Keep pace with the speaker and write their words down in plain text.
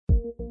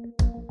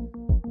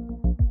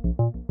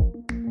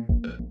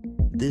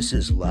This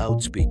is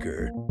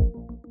Loudspeaker.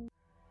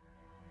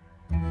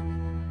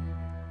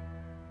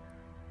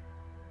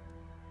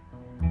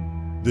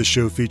 This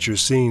show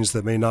features scenes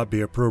that may not be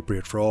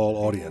appropriate for all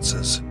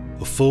audiences.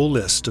 A full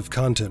list of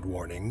content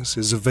warnings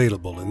is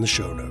available in the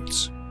show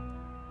notes.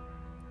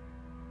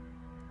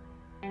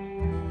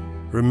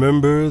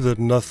 Remember that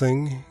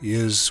nothing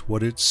is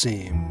what it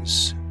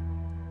seems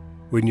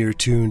when you're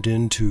tuned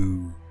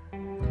into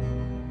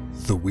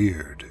the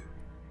weird.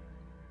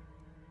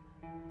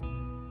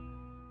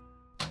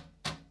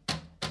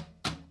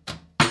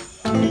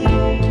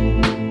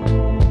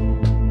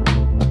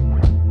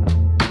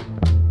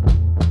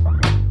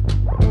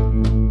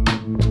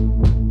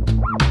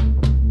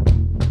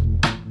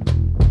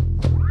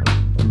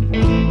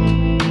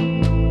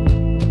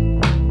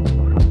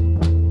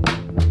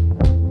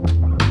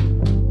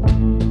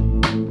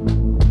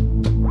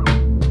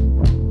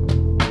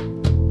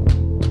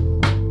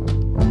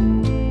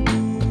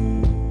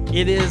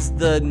 It is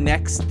the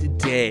next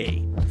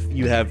day.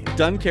 You have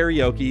done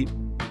karaoke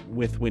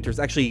with Winters.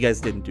 Actually, you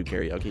guys didn't do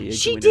karaoke.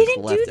 She Winters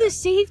didn't left do the it.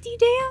 safety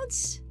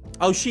dance?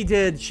 Oh, she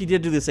did. She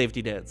did do the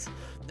safety dance.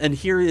 And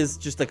here is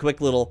just a quick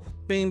little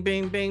bing,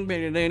 bing, bing,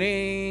 bing, ding,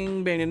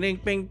 ding, bing, ding,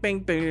 bing, bing,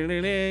 bing,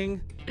 ding,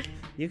 ding.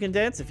 You can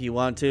dance if you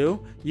want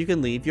to. You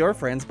can leave your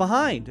friends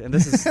behind. And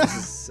this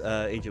is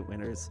Agent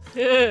Winters.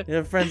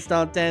 If friends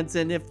don't dance,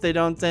 and if they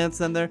don't dance,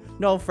 then they're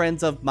no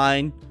friends of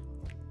mine.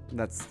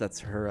 That's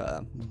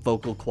her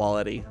vocal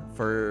quality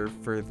for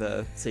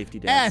the safety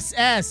dance.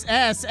 S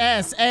S S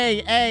S A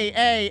A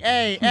A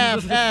A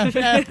F F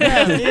F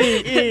F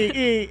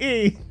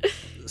E.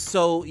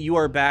 So you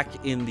are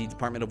back in the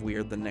Department of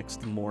Weird the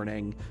next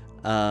morning.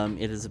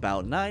 It is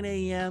about 9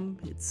 a.m.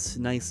 It's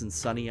nice and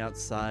sunny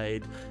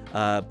outside,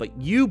 but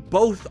you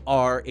both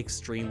are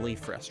extremely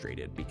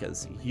frustrated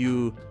because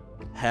you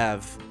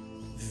have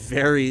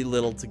very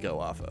little to go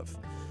off of.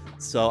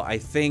 So I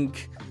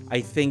think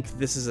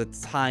this is a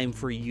time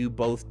for you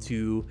both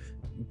to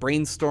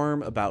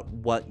brainstorm about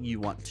what you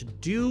want to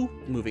do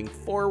moving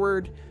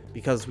forward,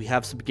 because we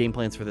have some game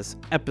plans for this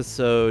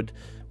episode.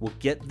 We'll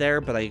get there,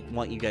 but I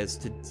want you guys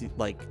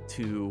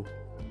to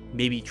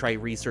maybe try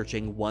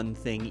researching one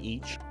thing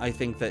each. I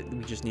think that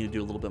we just need to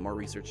do a little bit more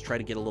research, try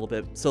to get a little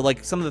bit. So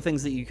like some of the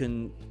things that you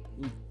can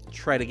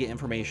try to get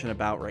information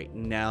about right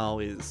now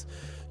is,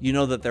 you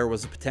know, that there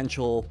was a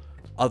potential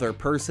other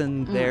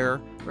person there,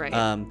 right.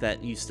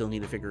 That you still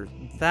need to figure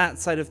that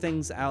side of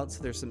things out.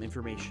 So there's some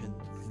information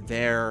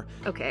there.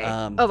 Okay.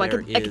 I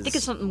could think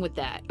of something with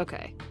that.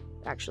 Okay.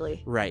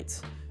 Actually. Right.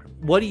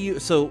 What do you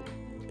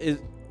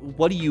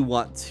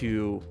want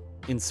to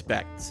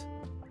inspect,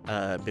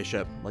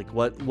 Bishop? Like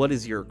what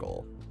is your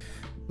goal?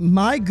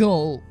 My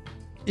goal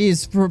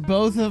is for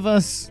both of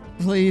us,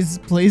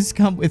 please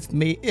come with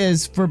me,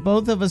 is for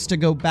both of us to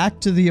go back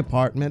to the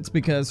apartments,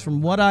 because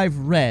from what I've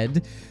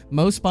read,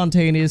 most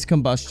spontaneous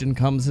combustion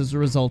comes as a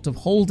result of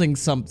holding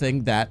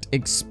something that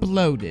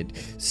exploded.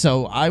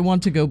 So I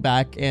want to go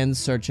back and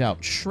search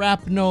out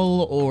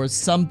shrapnel or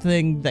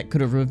something that could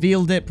have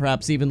revealed it,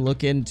 perhaps even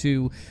look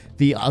into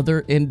the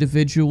other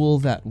individual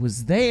that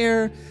was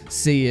there,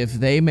 see if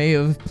they may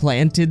have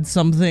planted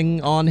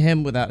something on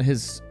him without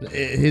his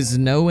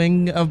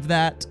knowing of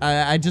that.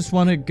 I just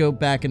want to go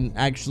back and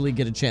actually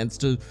get a chance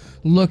to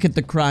look at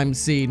the crime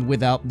scene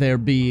without there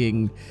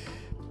being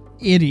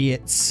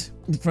idiots,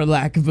 for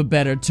lack of a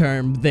better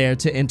term, there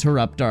to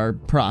interrupt our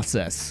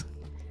process.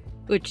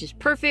 Which is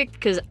perfect,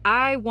 because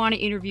I want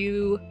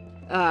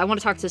to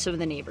talk to some of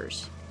the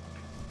neighbors.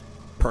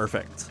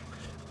 Perfect.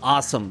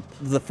 Awesome.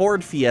 The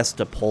Ford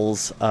Fiesta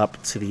pulls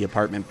up to the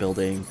apartment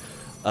building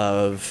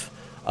of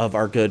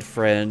our good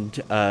friend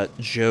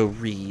Joe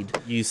Reed.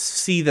 You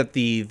see that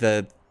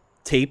the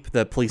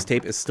police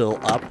tape is still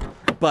up,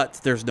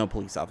 but there's no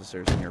police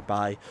officers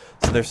nearby.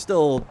 So they're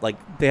still,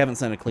 they haven't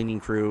sent a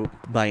cleaning crew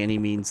by any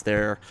means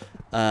there,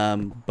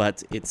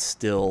 but it's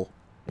still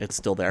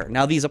there.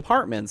 Now these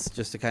apartments,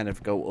 just to kind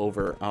of go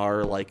over,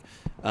 are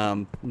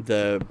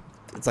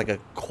it's like a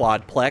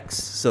quadplex,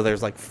 so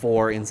there's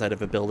 4 inside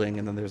of a building,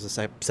 and then there's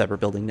a separate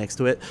building next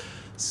to it.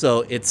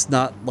 So it's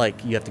not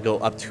like you have to go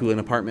up to an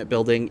apartment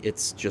building,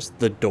 it's just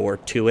the door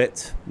to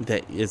it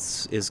that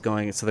is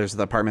going. So there's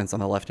the apartments on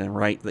the left and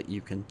right that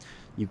you can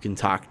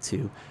talk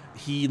to.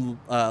 He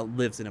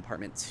lives in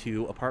apartment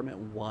 2. Apartment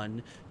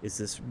 1 is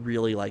this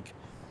really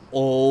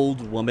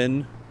old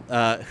woman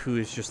who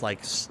is just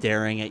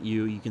staring at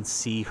you. You can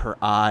see her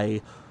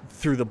eye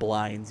through the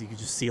blinds. You can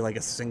just see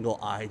a single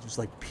eye just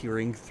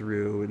peering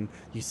through, and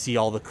you see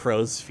all the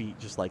crow's feet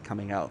just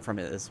coming out from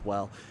it as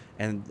well.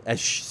 And as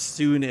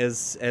soon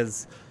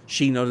as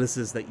she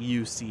notices that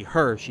you see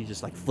her, she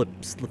just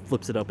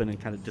flips it open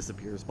and kind of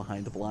disappears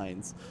behind the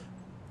blinds.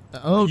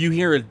 Oh, you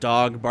hear a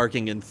dog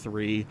barking in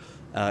 3,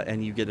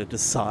 and you get to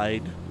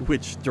decide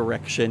which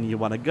direction you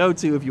want to go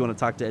to, if you want to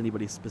talk to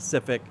anybody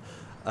specific.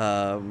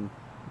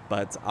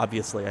 but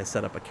obviously I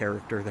set up a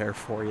character there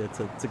for you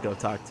to go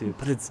talk to.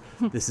 But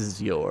this is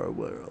your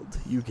world.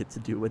 You get to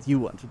do what you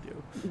want to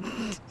do.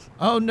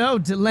 Oh no,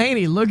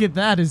 Delaney, look at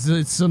that. Is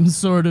it some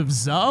sort of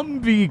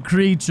zombie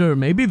creature?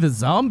 Maybe the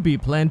zombie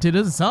planted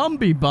a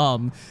zombie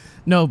bomb.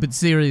 No, but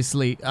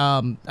seriously,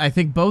 I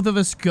think both of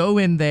us go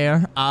in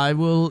there. I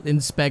will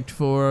inspect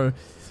for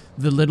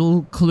the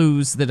little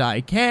clues that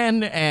I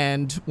can,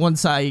 and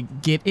once I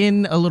get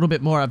in a little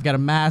bit more, I've got a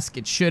mask.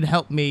 It should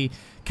help me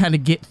kind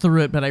of get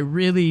through it, but I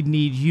really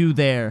need you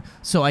there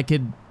so I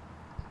could...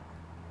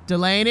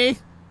 Delaney?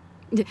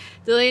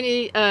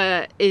 Delaney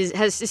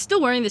is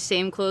still wearing the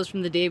same clothes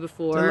from the day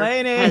before.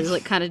 Delaney! Has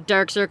like kind of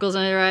dark circles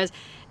under her eyes.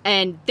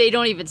 And they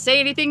don't even say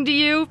anything to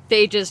you.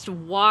 They just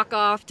walk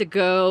off to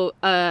go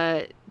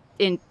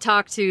and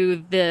talk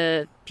to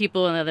the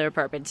people in the other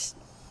apartments.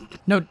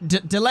 No,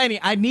 Delaney,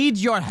 I need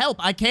your help.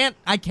 I can't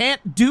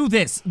do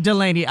this,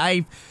 Delaney.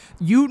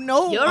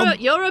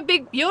 You're a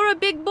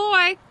big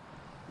boy.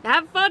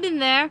 Have fun in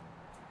there.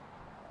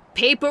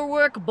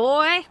 Paperwork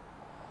boy.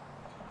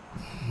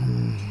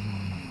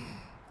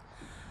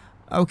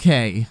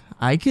 Okay,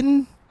 I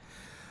can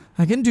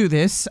do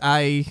this.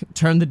 I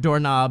turn the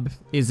doorknob.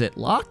 Is it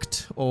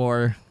locked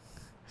or?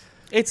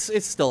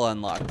 It's still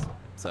unlocked.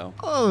 So.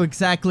 Oh,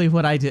 exactly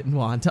what I didn't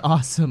want.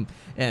 Awesome.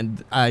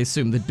 And I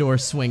assume the door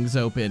swings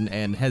open,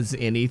 and has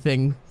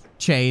anything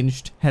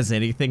changed? Has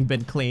anything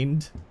been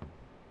cleaned?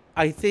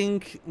 I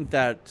think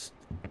that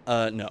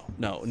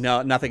no,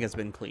 nothing has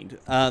been cleaned.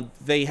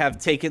 They have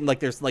taken, like,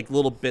 there's like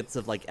little bits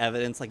of like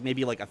evidence, like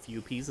maybe like a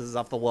few pieces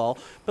off the wall,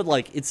 but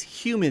like it's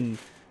human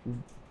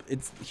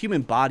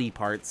body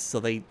parts, so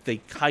they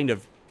kind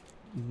of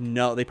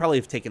know. They probably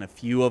have taken a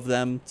few of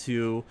them,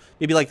 to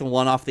maybe like the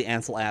one off the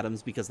Ansel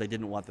Adams, because they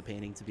didn't want the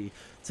painting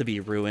to be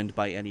ruined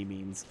by any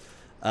means.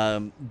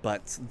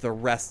 But the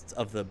rest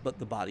of the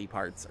body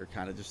parts are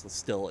kind of just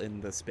still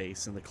in the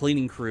space, and the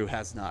cleaning crew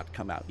has not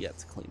come out yet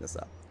to clean this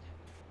up.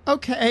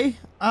 Okay.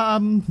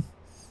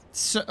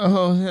 So,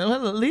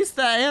 well, at least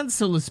the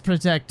Ansel is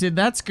protected.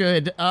 That's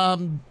good.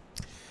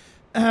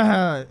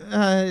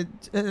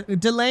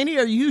 Delaney,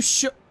 are you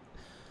sure?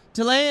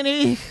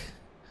 Delaney!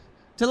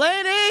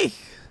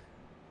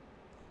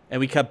 And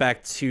we cut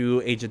back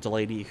to Agent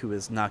Delaney, who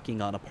is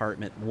knocking on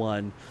apartment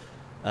 1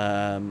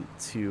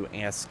 to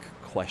ask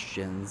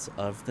questions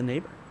of the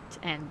neighbor.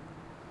 And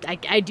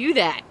I do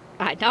that.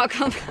 I knock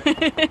on.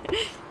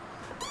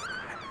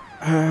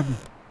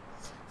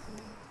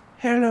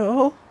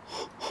 Hello?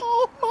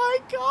 Oh my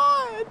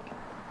god!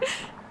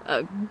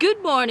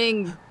 Good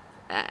morning.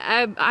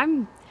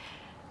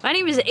 My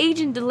name is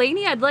Agent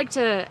Delaney. I'd like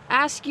to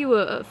ask you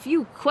a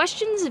few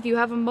questions, if you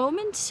have a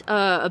moment,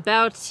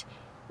 about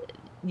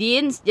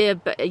the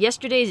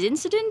yesterday's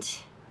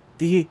incident.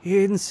 The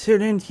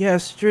incident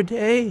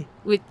yesterday?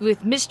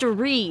 With Mr.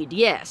 Reed,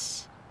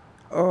 yes.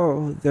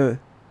 Oh, the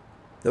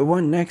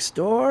one next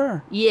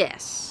door?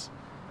 Yes.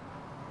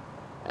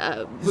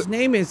 His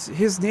name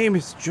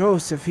is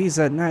Joseph. He's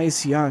a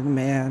nice young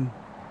man.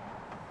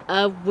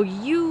 Were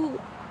you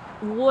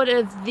one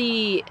of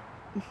the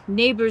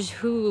neighbors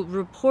who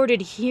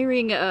reported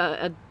hearing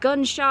a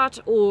gunshot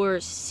or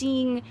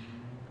seeing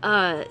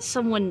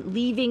someone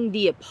leaving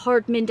the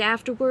apartment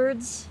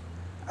afterwards?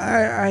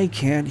 I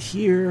can't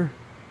hear.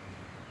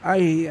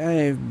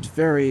 I'm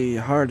very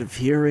hard of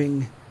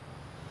hearing.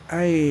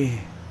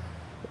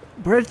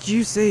 Where did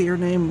you say your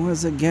name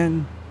was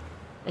again?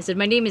 I said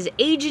my name is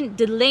Agent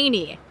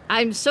Delaney.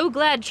 I'm so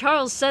glad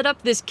Charles set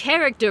up this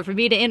character for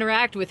me to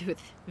interact with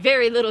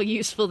very little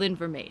useful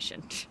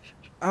information.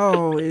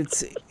 Oh,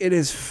 it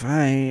is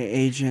fine,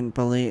 Agent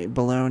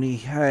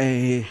Baloney.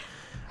 I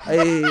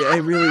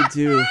really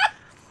do.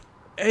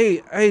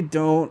 I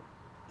don't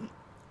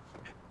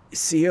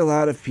see a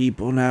lot of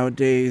people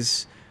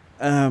nowadays.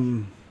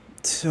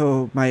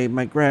 So my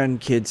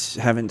grandkids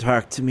haven't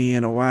talked to me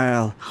in a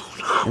while. Oh,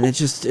 no. And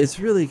it's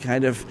really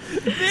kind of...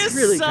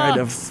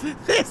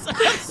 This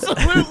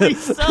absolutely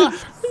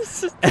sucks.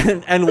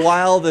 And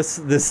while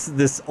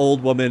this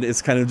old woman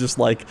is kind of just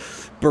like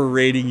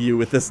berating you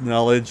with this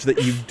knowledge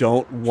that you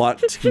don't want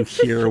to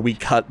hear, we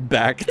cut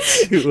back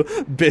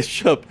to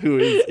Bishop, who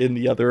is in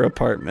the other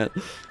apartment.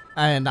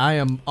 And I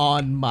am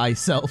on my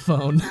cell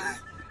phone.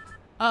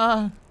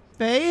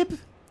 Babe?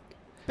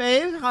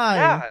 Babe, hi.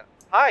 Yeah,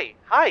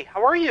 hi,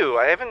 how are you?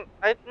 I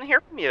didn't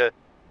hear from you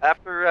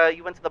after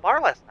you went to the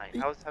bar last night.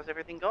 How's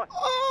everything going?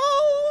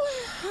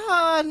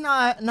 Oh,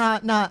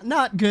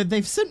 not good.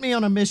 They've sent me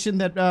on a mission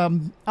that,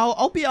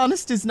 I'll be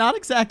honest, is not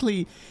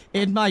exactly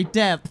in my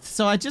depth.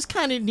 So I just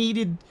kind of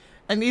needed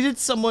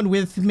someone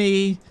with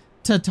me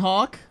to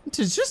talk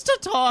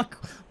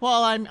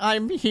while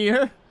I'm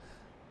here.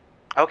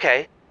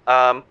 Okay.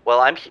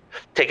 Well,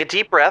 take a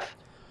deep breath,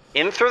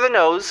 in through the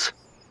nose,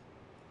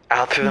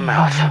 out through the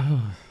mouth.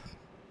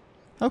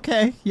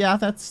 Okay, yeah,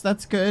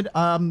 that's good.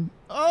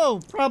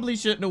 Probably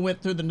shouldn't have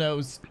went through the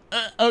nose.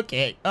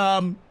 Okay,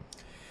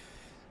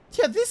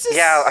 yeah, this is...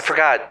 Yeah, I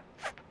forgot.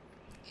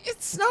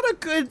 It's not a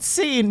good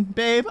scene,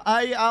 babe.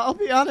 I'll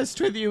be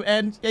honest with you,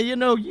 and,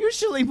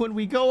 usually when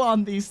we go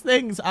on these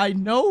things, I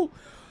know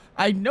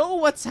I know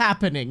what's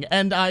happening,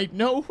 and I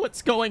know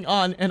what's going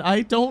on, and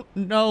I don't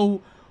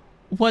know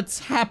what's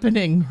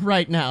happening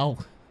right now.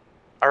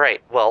 All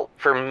right, well,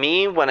 for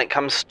me, when it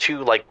comes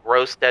to, like,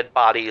 gross dead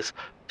bodies,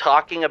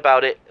 talking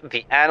about it,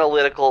 the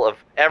analytical of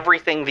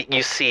everything that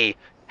you see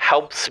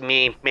helps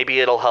me. Maybe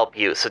it'll help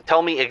you. So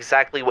tell me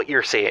exactly what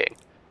you're seeing.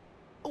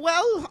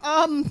 Well,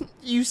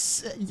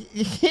 here's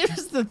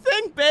the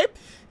thing, babe.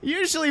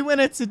 Usually when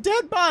it's a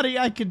dead body,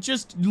 I could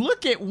just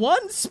look at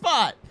one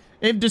spot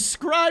and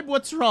describe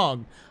what's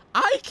wrong.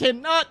 I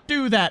cannot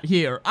do that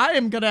here. I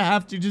am gonna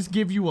have to just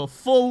give you a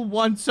full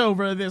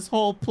once-over of this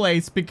whole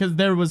place because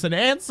there was an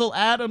Ansel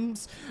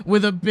Adams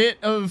with a bit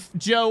of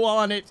Joe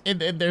on it, and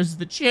then there's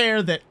the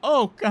chair that,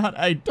 oh god,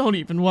 I don't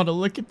even want to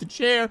look at the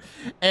chair,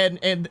 and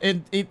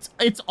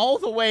it's all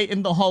the way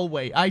in the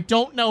hallway. I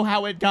don't know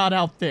how it got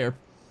out there.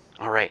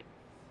 All right.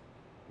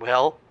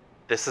 Well,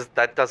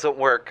 that doesn't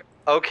work.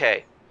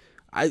 Okay.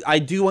 I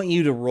do want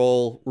you to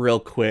roll real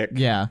quick.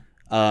 Yeah.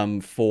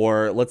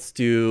 Let's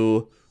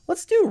do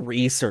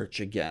research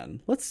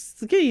again.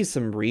 Let's get you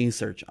some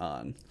research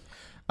on.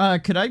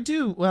 Could I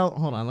do, well,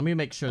 hold on, let me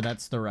make sure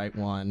that's the right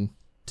one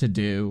to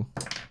do.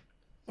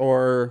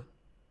 Or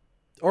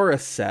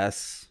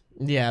assess.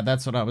 Yeah,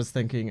 that's what I was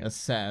thinking,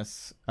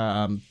 assess.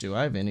 Do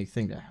I have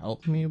anything to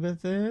help me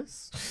with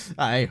this?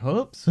 I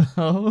hope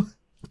so.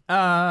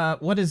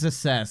 What is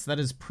assess? That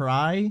is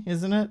pry,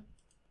 isn't it?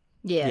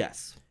 Yeah.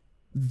 Yes.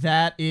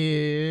 That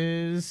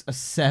is a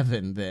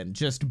 7 then,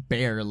 just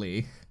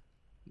barely.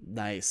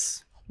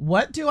 Nice.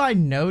 What do I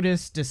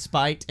notice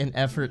despite an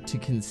effort to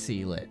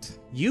conceal it?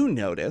 You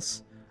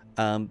notice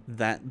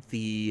that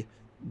the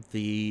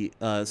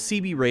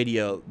CB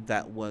radio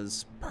that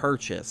was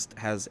purchased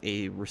has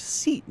a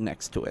receipt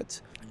next to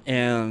it.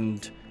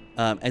 And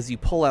as you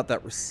pull out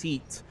that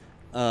receipt,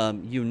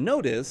 you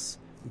notice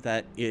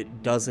that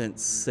it doesn't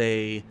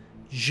say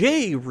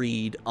J.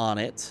 Reed on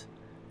it.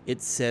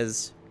 It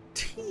says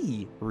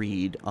T.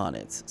 Reed on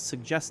it,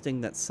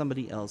 suggesting that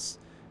somebody else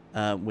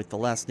with the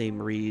last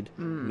name Reed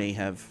may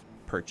have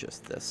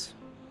purchased this.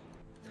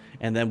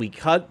 And then we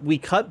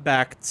cut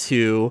back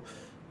to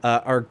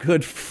our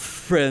good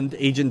friend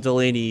Agent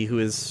Delaney, who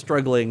is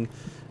struggling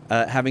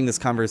having this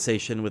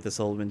conversation with this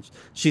old woman.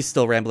 She's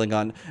still rambling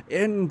on.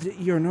 And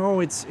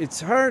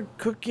it's hard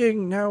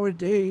cooking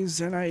nowadays,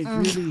 and I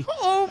really God!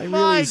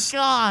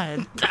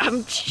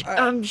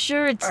 I'm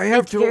sure it's. I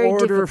have it's to very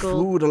order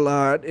difficult. food a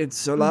lot.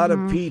 It's a lot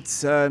of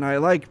pizza, and I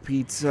like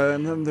pizza.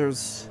 And then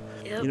there's,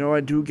 Yep.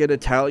 I do get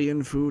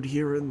Italian food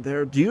here and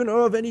there. Do you know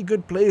of any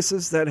good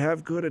places that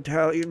have good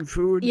Italian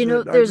food?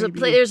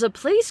 There's a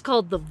place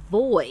called the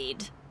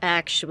Void,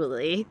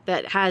 actually,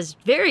 that has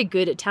very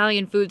good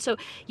Italian food. So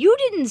you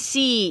didn't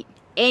see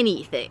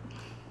anything.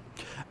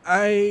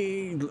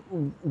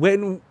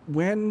 When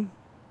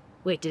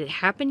Wait, did it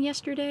happen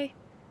yesterday?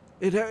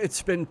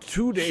 it's been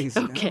 2 days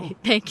now. Okay,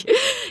 thank you.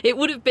 It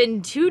would have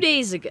been 2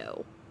 days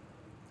ago.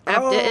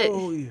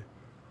 I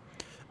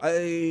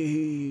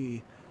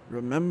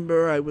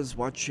remember I was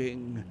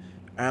watching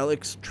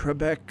Alex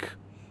Trebek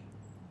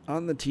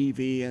on the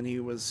TV, and he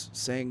was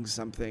saying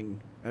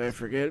something, and I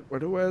forget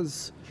what it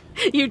was.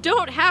 You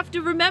don't have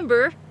to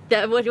remember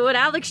that what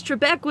Alex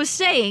Trebek was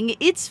saying.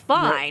 It's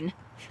fine.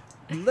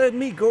 Let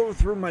me go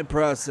through my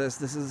process.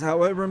 This is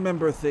how I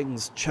remember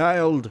things,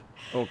 child.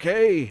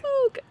 Okay?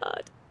 Oh,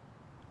 God.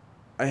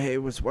 I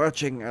was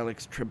watching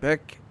Alex Trebek.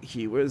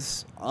 He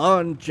was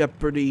on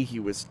Jeopardy. He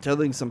was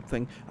telling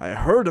something. I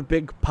heard a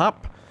big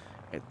pop.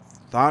 I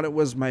thought it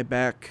was my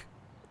back.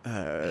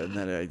 And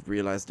then I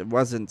realized it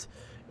wasn't.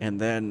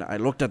 And then I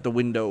looked at the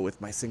window with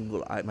my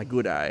single eye, my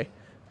good eye.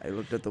 I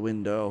looked at the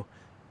window,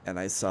 and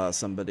I saw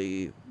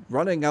somebody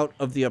running out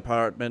of the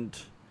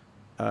apartment.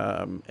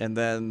 And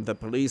then the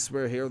police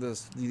were here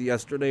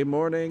yesterday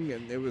morning,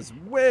 and it was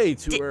way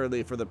too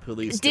early for the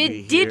police to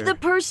be here. Did the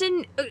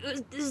person...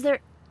 is there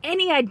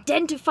any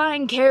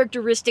identifying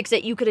characteristics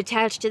that you could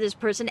attach to this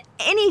person?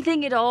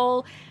 Anything at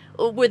all?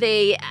 Were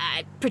they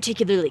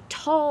particularly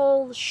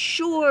tall,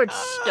 short,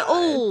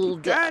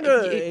 old? Kind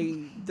of.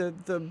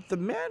 The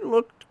man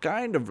looked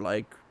kind of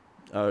like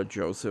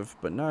Joseph,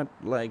 but not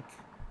like...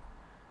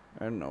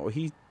 I don't know.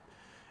 He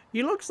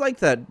looks like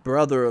that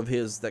brother of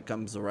his that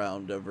comes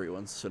around every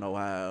once in a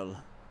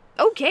while.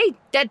 Okay,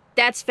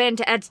 that's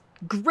fantastic. That's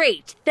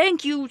great.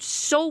 Thank you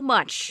so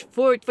much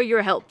for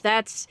your help.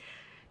 That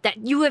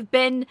you have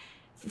been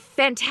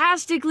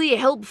fantastically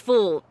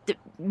helpful,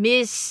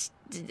 Miss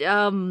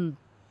My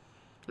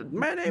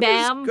name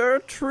ma'am? is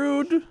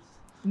Gertrude.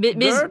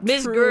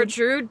 Miss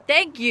Gertrude.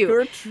 Thank you.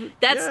 Gertrude.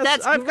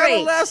 That's I've great.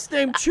 got a last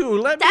name too.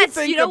 Let me That's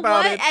think you know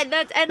about what, it. and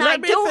I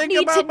Let me don't think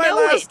need about to my know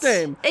last it.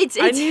 name. It's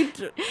I need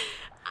to.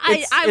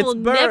 I will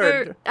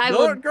never. I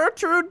will.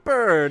 Gertrude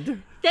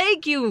Bird.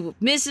 Thank you,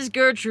 Mrs.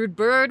 Gertrude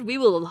Bird. We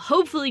will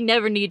hopefully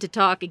never need to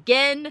talk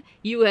again.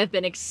 You have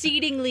been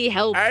exceedingly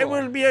helpful. I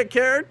will be a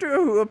character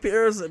who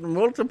appears in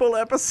multiple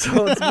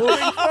episodes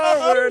moving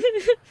forward.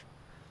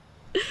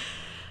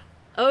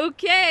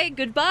 Okay,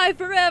 goodbye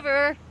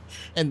forever.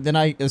 And then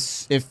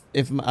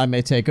if I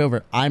may take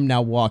over, I'm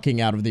now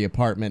walking out of the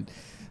apartment,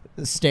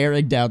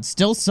 staring down,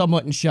 still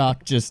somewhat in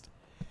shock, just...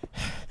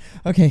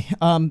 Okay,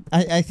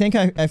 I think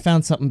I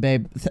found something,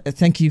 babe.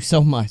 Thank you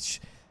so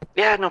much.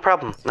 Yeah, no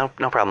problem. No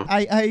problem.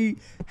 I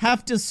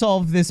have to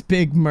solve this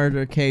big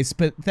murder case,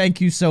 but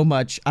thank you so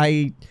much.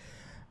 I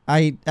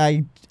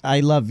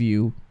love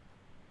you.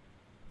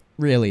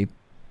 Really.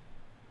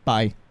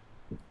 Bye.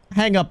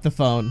 Hang up the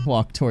phone,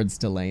 walk towards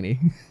Delaney.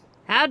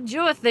 How'd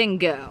your thing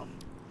go?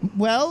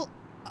 Well,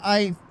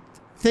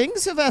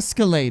 things have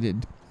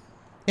escalated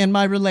in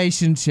my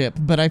relationship,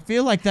 but I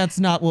feel like that's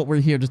not what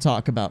we're here to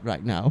talk about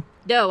right now.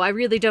 No, I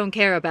really don't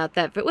care about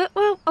that. But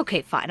well,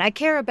 okay, fine. I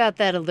care about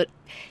that a little.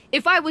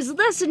 If I was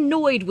less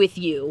annoyed with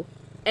you,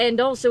 and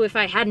also if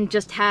I hadn't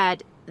just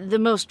had the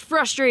most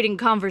frustrating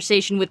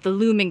conversation with the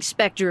looming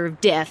specter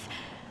of death,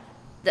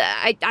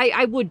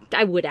 I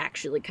would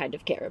actually kind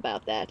of care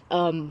about that.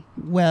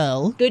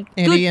 Well,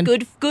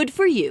 Good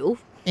for you.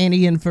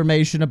 Any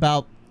information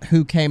about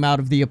who came out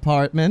of the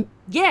apartment?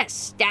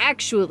 Yes,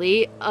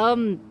 actually,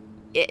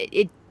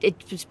 it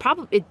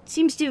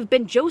seems to have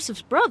been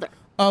Joseph's brother.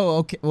 Oh,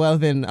 okay. Well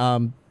then,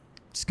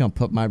 just gonna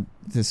put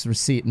this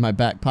receipt in my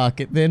back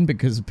pocket then,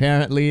 because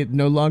apparently it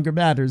no longer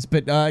matters.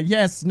 But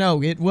yes,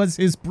 no, it was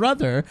his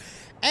brother,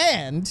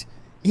 and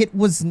it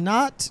was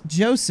not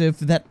Joseph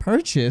that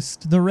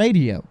purchased the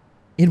radio.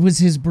 It was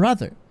his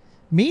brother,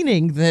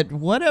 meaning that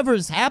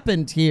whatever's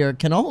happened here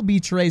can all be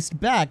traced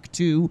back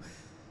to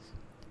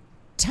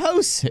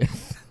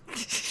Tosif.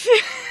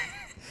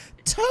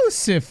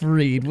 Tosif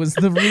Reed was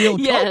the real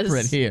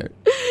culprit here.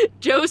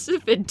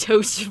 Joseph and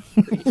Tosif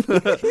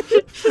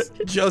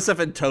Reed. Joseph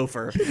and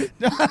Topher.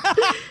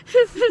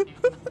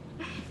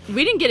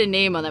 We didn't get a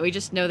name on that. We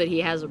just know that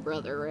he has a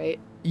brother, right?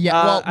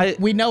 Yeah,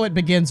 we know it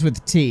begins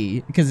with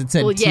T because it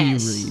said T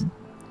yes. Reed.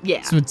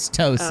 Yeah. So it's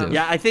Tosif.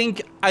 Yeah, I think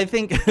you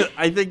but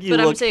looked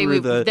I'm saying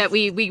through the... that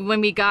we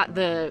when we got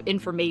the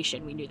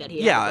information, we knew that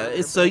he had a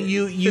brother. So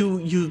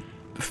you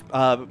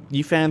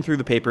fan through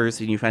the papers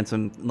and you find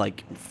some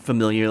like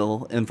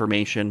familial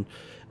information.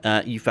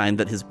 You find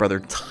that his brother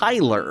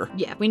Tyler.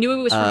 Yeah, we knew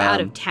he was from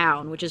out of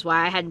town, which is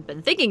why I hadn't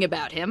been thinking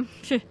about him.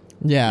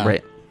 Yeah.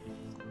 Right.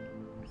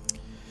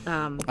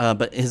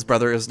 But his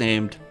brother is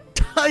named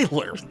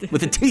Tyler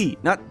with a T,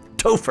 not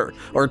Topher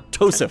or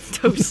Tosif.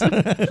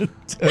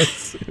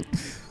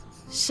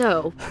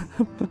 So.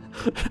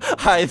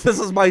 Hi, this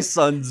is my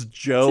sons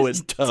Joe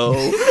and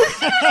Toe.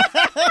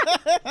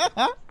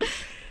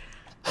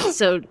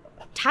 So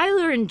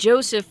Tyler and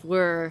Joseph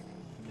were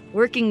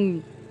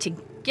working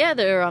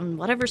together on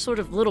whatever sort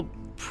of little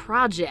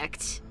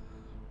project.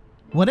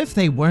 What if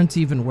they weren't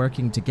even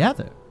working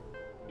together?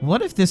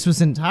 What if this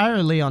was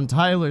entirely on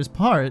Tyler's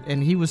part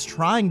and he was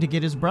trying to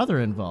get his brother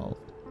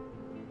involved?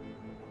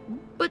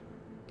 But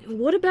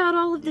what about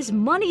all of this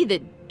money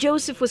that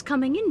Joseph was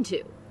coming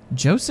into?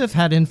 Joseph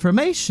had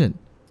information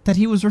that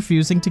he was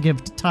refusing to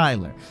give to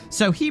Tyler.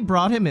 So he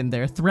brought him in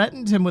there,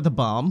 threatened him with a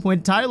bomb.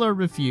 When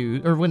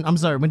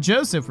when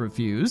Joseph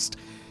refused,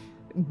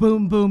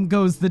 boom, boom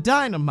goes the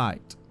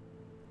dynamite.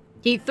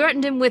 He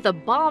threatened him with a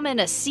bomb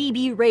and a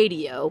CB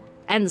radio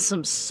and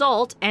some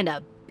salt and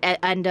a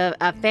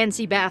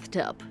fancy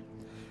bathtub.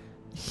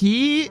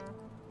 You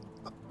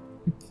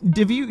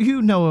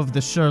know of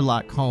the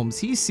Sherlock Holmes.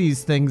 He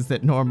sees things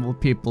that normal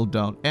people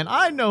don't. And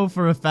I know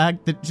for a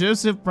fact that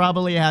Joseph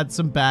probably had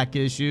some back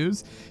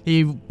issues.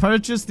 He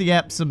purchased the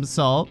Epsom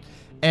salt,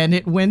 and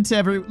it went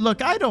to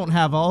Look, I don't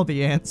have all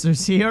the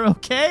answers here,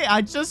 okay?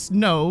 I just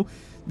know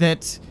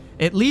that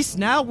at least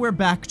now we're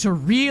back to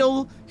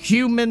real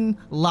human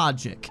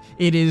logic.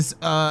 It is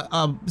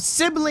a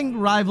sibling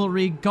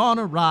rivalry gone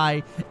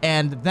awry,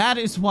 and that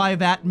is why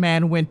that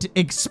man went to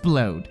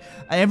explode.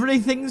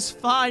 Everything's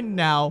fine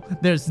now.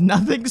 There's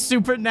nothing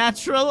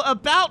supernatural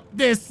about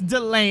this,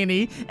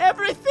 Delaney.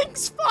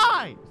 Everything's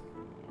fine.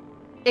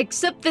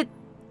 Except that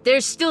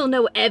there's still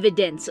no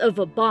evidence of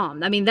a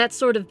bomb. I mean, that's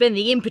sort of been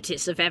the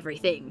impetus of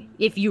everything,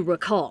 if you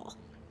recall.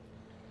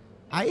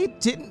 I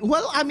didn't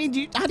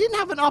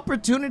have an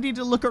opportunity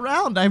to look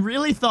around. I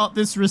really thought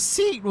this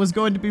receipt was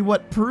going to be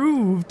what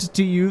proved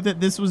to you that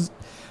this was...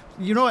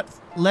 You know what?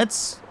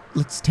 Let's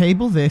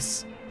table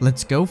this.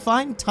 Let's go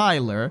find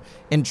Tyler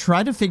and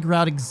try to figure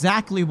out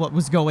exactly what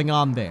was going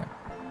on there.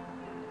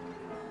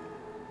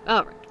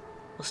 All right.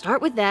 We'll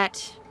start with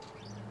that.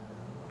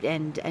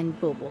 And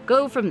we'll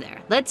go from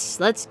there.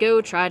 Let's go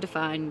try to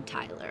find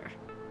Tyler.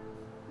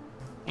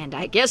 And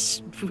I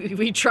guess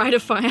we try to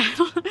find...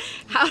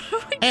 How do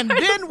we And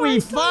then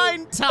we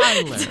find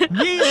Tyler.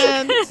 The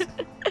end.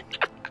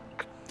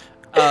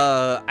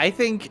 I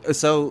think,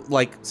 so,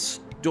 like,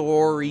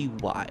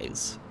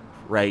 story-wise,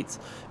 right?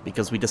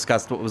 Because we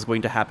discussed what was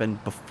going to happen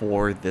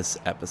before this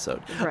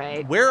episode.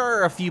 Right. Where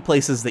are a few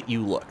places that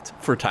you looked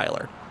for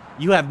Tyler?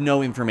 You have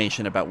no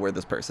information about where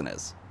this person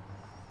is.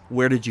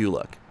 Where did you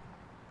look?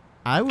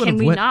 Can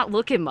we not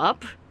look him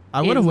up?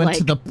 I would have went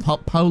to the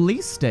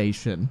police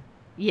station.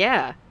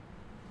 Yeah.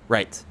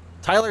 Right.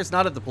 Tyler's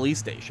not at the police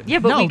station. Yeah,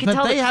 but we can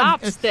tell the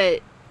cops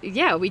that...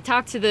 Yeah, we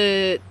talked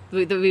to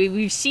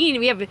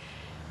we have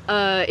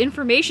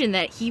information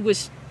that he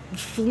was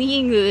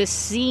fleeing the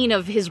scene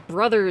of his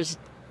brother's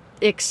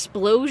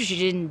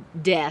explosion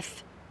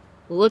death.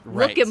 Look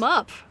Right. him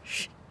up.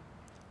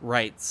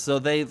 Right. So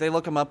they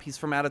look him up. He's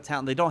from out of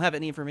town. They don't have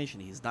any information.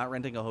 He's not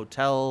renting a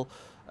hotel.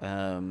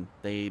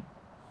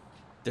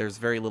 There's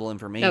very little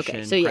information.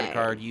 Okay, so credit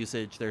card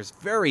usage. There's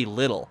very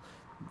little,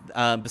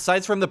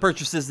 besides from the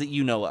purchases that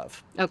you know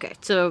of. Okay,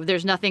 so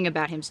there's nothing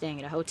about him staying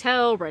at a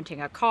hotel,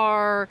 renting a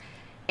car,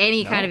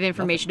 any kind of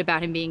information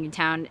about him being in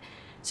town.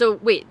 So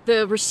wait,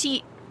 the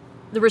receipt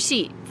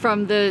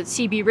from the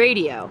CB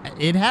radio.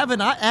 It'd have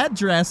an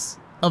address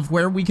of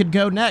where we could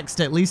go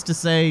next, at least to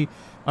say,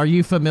 are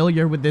you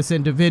familiar with this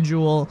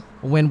individual?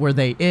 When were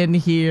they in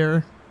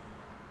here?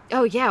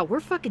 Oh yeah,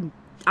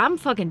 I'm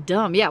fucking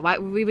dumb. Yeah, why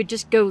we would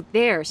just go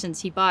there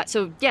since he bought.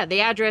 So yeah,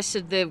 the address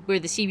of where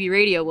the CB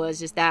radio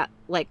was, is that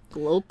like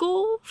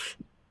local?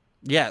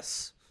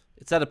 Yes,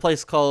 it's at a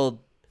place called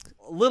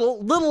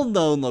little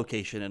known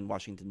location in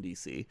Washington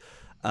D.C.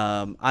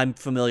 I'm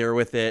familiar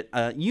with it.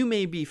 You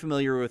may be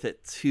familiar with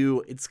it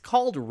too. It's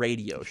called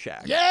Radio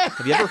Shack. Yeah.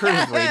 Have you ever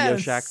heard of Radio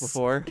Shack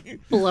before?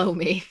 Blow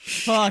me.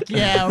 Fuck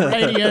yeah,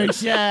 Radio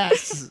Shack.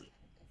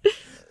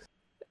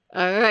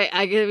 All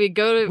right, we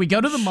go We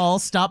go to the mall,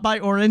 stop by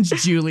Orange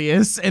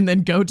Julius, and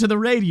then go to the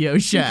Radio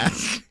Shack.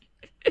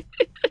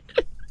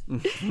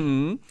 What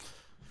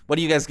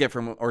do you guys get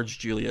from Orange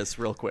Julius,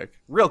 real quick?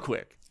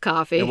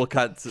 coffee. And we'll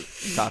cut to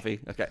coffee.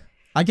 Okay.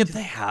 I get Do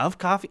they have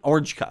coffee?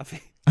 Orange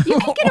coffee. You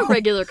can get a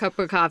regular cup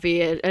of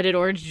coffee at an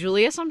Orange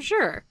Julius, I'm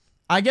sure.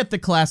 I get the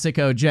classic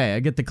OJ. I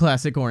get the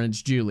classic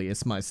Orange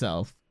Julius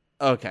myself.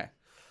 Okay.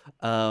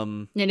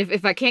 And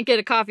if I can't get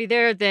a coffee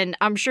there, then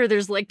I'm sure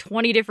there's like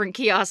 20 different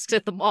kiosks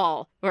at the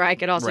mall where I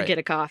could also Right. get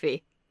a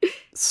coffee.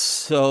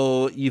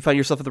 So you find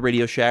yourself at the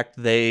Radio Shack.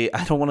 I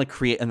don't want to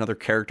create another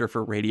character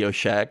for Radio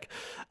Shack.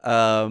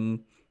 Do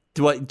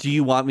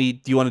you want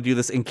to do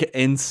this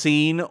in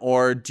scene,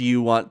 or do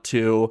you want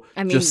to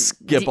just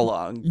skip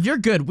along? You're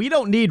good. We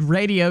don't need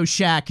Radio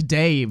Shack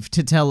Dave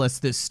to tell us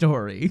this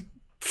story.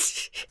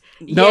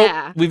 Nope.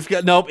 Yeah.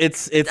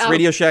 It's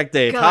Radio Shack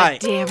Dave. God Hi.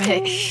 damn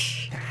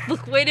it.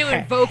 Look, way to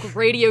invoke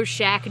Radio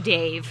Shack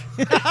Dave.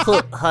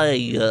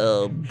 Hi,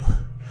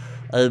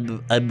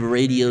 I'm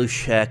Radio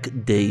Shack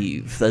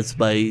Dave. That's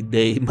my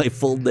name. My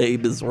full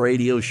name is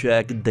Radio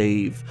Shack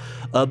Dave.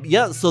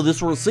 Yeah, so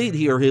this receipt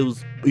here,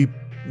 he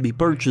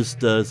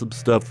purchased some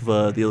stuff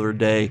the other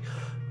day.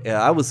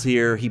 Yeah, I was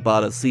here. He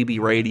bought a CB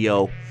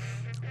radio.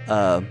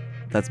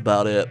 That's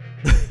about it.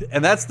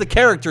 And that's the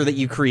character that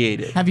you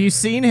created. Have you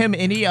seen him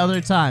any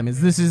other time?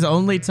 Is this his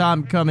only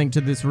time coming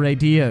to this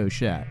Radio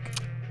Shack?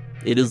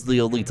 It is the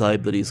only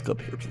time that he's come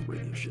here to the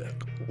Radio Shack.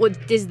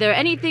 Is there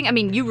anything, I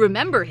mean, you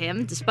remember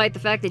him, despite the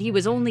fact that he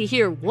was only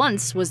here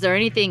once. Was there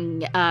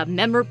anything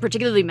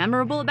particularly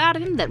memorable about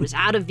him that was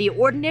out of the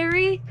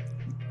ordinary?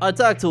 I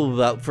talked to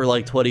him for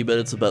like 20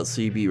 minutes about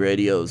CB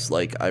radios.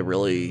 Like, I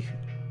really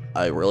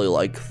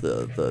like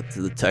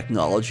the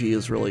technology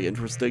is really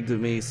interesting to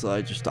me, so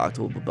I just talked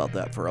to him about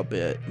that for a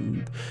bit,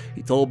 and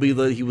he told me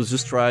that he was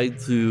just trying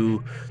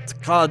to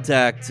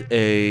contact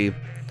a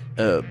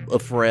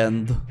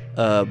friend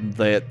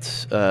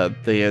that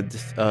they had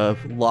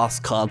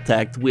lost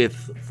contact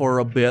with for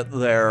a bit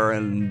there,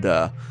 and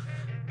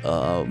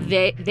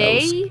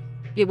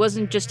It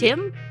wasn't just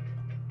him?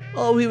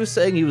 oh, he was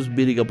saying he was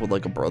meeting up with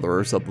like a brother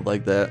or something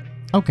like that.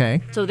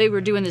 Okay. So they were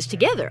doing this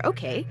together,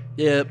 okay.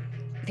 Yep.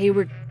 They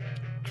were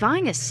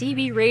buying a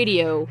CB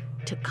radio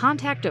to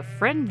contact a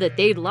friend that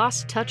they'd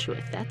lost touch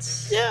with.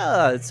 That's...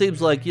 Yeah, it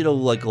seems like,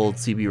 like old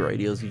CB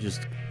radios, you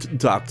just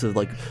talk to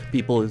like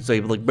people and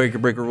say like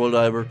breaker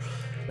whatever.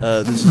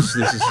 This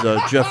is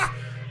Jeff.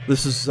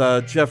 This is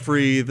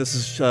Jeffrey.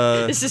 This is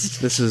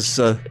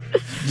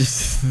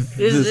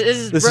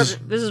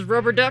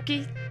Rubber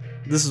Ducky.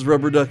 This is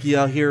Rubber Ducky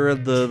out here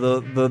in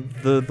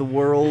the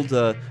world.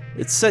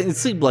 It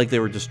seemed like they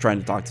were just trying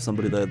to talk to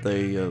somebody that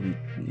they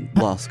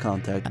lost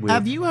contact with.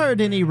 Have you heard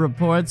any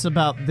reports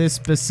about this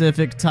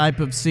specific type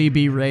of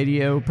CB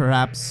radio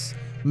perhaps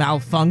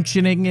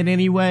malfunctioning in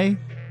any way?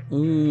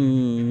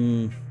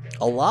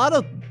 A lot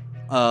of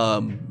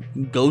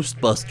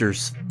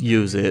Ghostbusters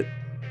use it.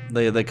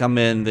 They come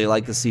in, they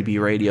like the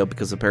CB radio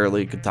because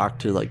apparently it could talk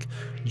to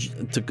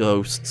to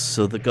ghosts.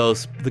 So the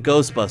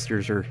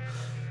Ghostbusters are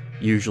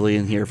usually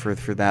in here for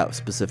that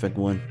specific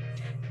one.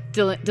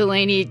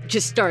 Delaney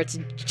just starts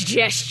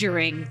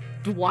gesturing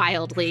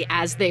wildly,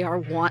 as they are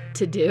wont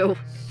to do.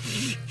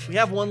 We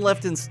have one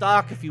left in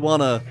stock if you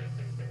want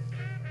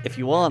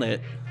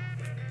it.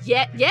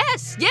 Yeah,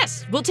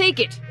 yes, we'll take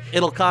it.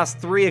 It'll cost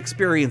 3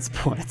 experience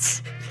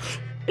points.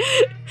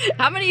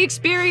 How many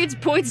experience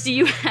points do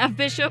you have,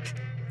 Bishop?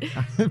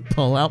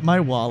 Pull out my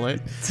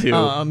wallet. 2.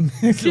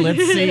 Let's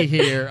see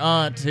here.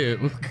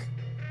 2.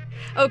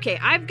 Okay,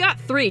 I've got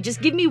 3.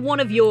 Just give me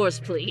one of yours,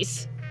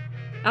 please.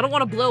 I don't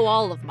want to blow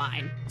all of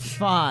mine.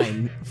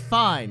 Fine.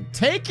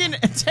 Take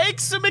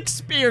some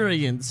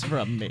experience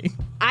from me.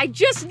 I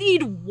just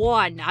need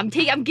 1.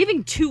 I'm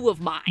giving 2 of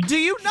mine. Do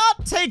you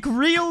not take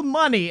real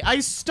money?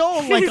 I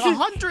stole like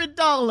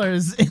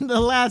 $100 in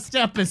the last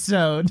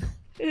episode.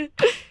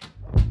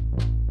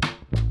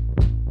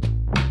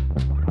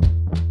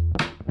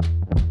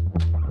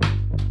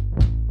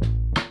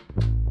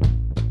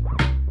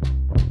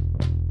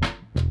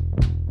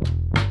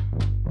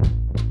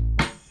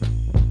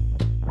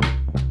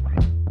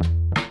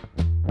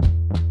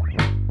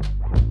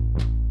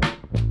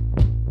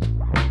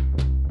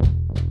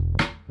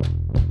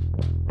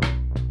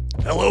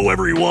 Hello,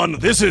 everyone.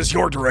 This is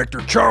your director,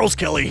 Charles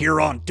Kelly,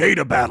 here on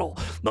Data Battle,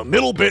 the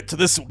middle bit to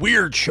this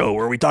weird show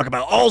where we talk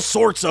about all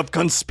sorts of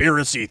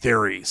conspiracy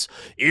theories.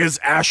 Is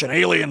Ash an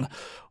alien?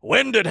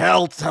 When did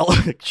hell tell...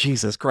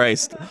 Jesus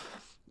Christ.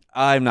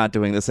 I'm not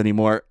doing this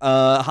anymore.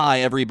 Hi,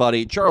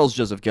 everybody. Charles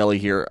Joseph Kelly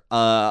here.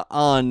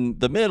 On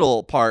the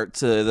middle part,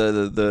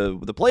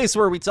 the place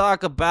where we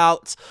talk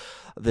about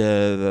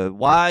the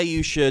why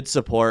you should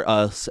support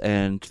us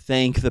and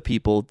thank the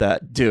people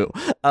that do.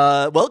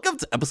 Welcome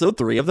to episode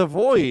 3 of The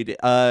Void.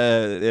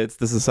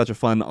 This is such a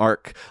fun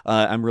arc.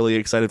 I'm really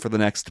excited for the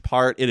next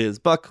part. It is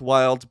buck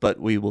wild, but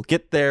we will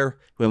get there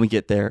when we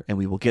get there, and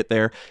we will get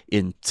there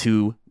in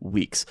 2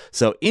 weeks.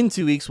 So in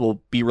 2 weeks,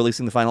 we'll be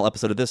releasing the final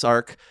episode of this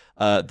arc,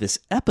 this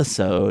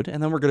episode,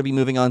 and then we're going to be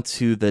moving on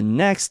to the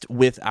next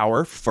with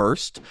our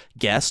first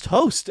guest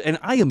host. And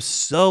I am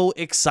so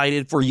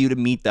excited for you to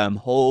meet them.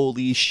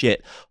 Holy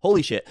shit.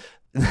 Holy shit.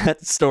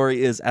 That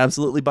story is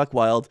absolutely buck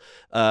wild.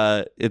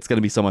 It's going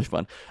to be so much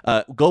fun.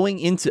 Going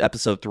into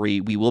episode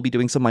 3, we will be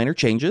doing some minor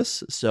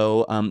changes.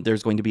 So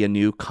there's going to be a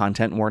new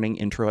content warning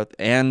intro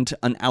and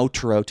an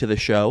outro to the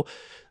show.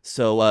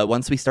 So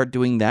once we start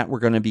doing that, we're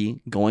going to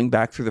be going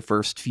back through the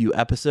first few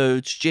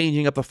episodes,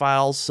 changing up the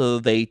files so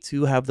they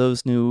too have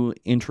those new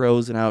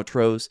intros and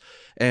outros.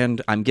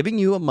 And I'm giving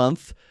you a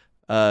month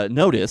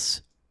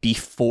notice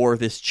before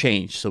this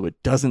change so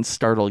it doesn't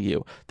startle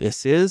you.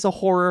 This is a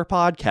horror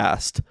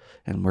podcast,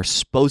 and we're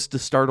supposed to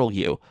startle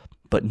you,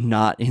 but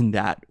not in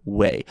that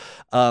way.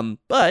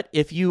 But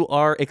if you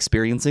are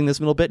experiencing this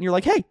middle bit and you're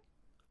like, hey,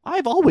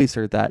 I've always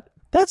heard that,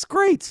 that's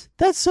great.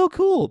 That's so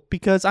cool,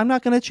 because I'm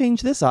not going to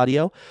change this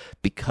audio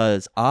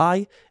because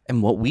I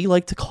am what we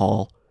like to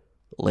call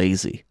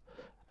lazy.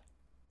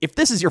 If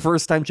this is your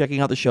first time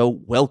checking out the show,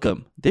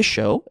 welcome. This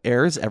show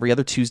airs every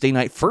other Tuesday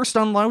night, first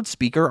on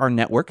Loudspeaker, our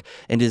network,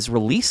 and is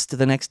released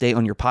the next day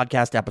on your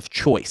podcast app of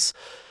choice.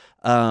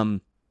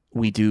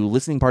 We do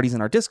listening parties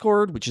in our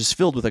Discord, which is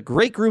filled with a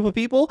great group of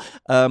people.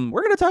 We're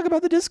going to talk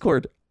about the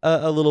Discord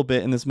a little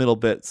bit in this middle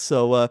bit.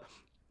 So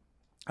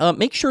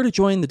make sure to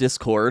join the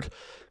Discord.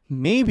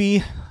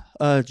 Maybe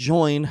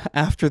join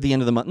after the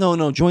end of the month.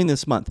 No, join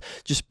this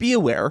month. Just be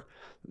aware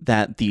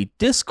that the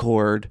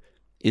Discord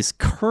is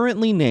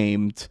currently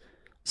named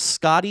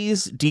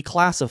Scotty's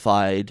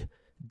Declassified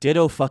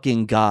Ditto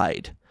Fucking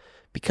Guide,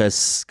 because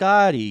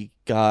Scotty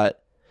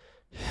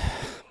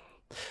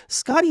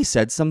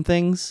said some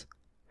things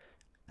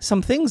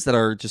that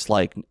are just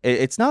like,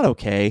 it's not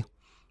okay.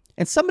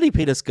 And somebody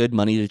paid us good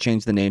money to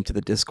change the name to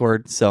the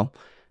Discord. So,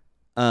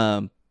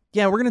 yeah,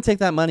 we're going to take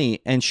that money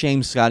and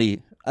shame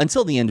Scotty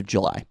until the end of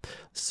July.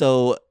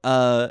 So,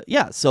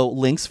 so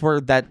links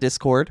for that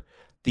Discord,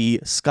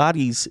 the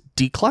Scotty's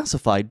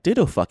Declassified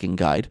Ditto Fucking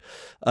Guide,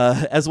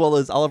 as well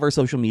as all of our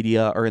social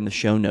media are in the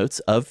show notes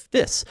of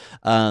this.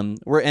 And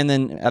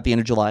then at the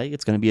end of July,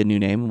 it's going to be a new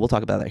name. We'll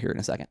talk about that here in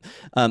a second.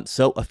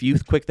 So a few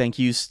quick thank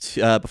yous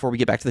before we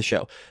get back to the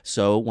show.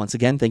 So once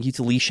again, thank you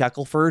to Lee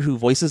Shackelford, who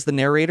voices the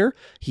narrator.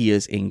 He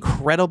is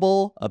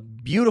incredible, a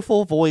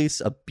beautiful voice,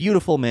 a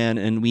beautiful man,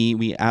 and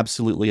we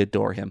absolutely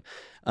adore him.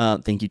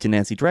 Thank you to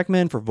Nancy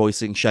Dreckman for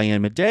voicing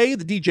Cheyenne Midday,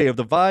 the DJ of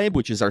The Vibe,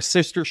 which is our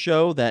sister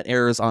show that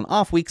airs on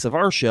off weeks of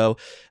our show.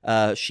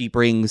 She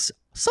brings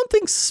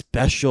something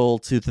special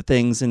to the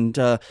things, and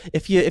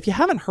if you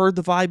haven't heard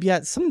The Vibe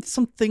yet, some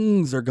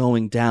things are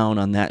going down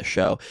on that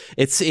show.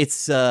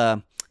 It's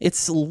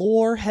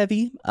lore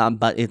heavy,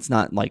 but it's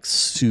not like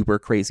super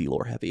crazy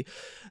lore heavy.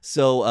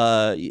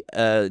 So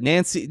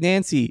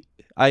Nancy,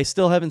 I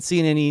still haven't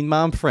seen any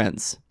mom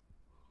friends.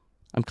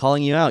 I'm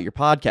calling you out. Your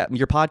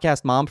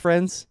podcast mom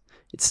friends,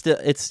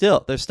 there's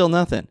still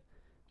nothing.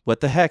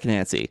 What the heck,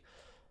 Nancy?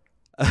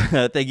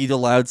 Thank you to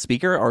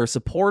Loudspeaker, our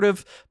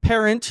supportive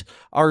parent,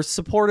 our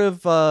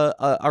supportive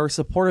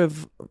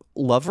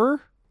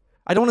lover.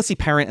 I don't want to see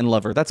parent and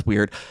lover. That's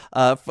weird.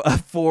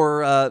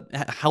 For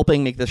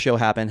helping make this show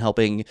happen,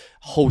 helping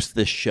host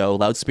this show.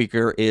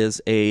 Loudspeaker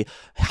is a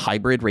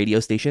hybrid radio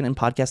station and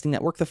podcasting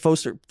network that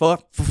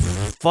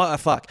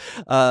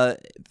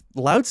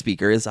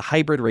Loudspeaker is a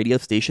hybrid radio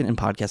station and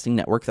podcasting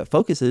network that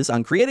focuses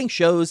on creating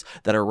shows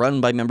that are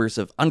run by members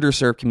of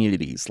underserved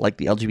communities like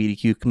the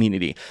LGBTQ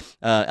community,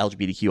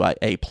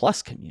 LGBTQIA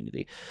plus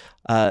community.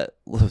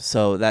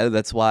 So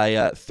that's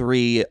why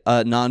 3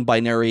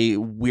 non-binary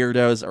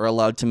weirdos are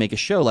allowed to make a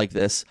show like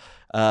this.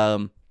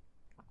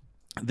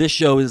 This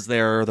show is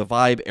there. The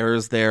Vibe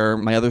airs there.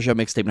 My other show,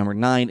 Mixtape Number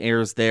 9,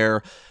 airs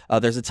there.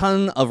 There's a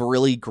ton of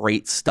really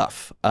great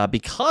stuff.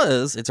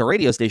 Because it's a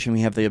radio station, we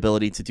have the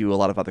ability to do a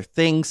lot of other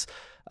things.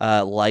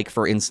 Like,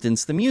 for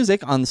instance, the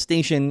music on the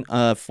station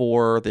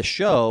for the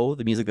show,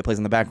 the music that plays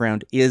in the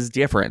background, is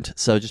different.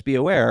 So just be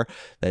aware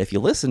that if you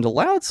listen to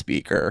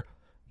Loudspeaker,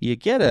 you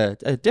get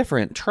a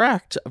different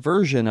tracked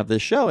version of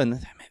this show.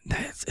 And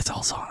it's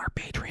also on our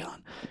Patreon.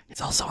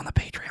 It's also on the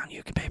Patreon.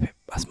 You can pay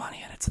us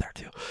money, and it's there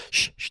too.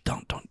 Shh,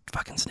 don't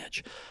fucking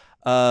snitch.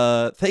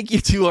 Thank you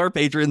to our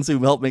patrons who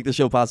helped make the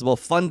show possible.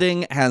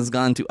 Funding has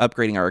gone to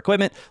upgrading our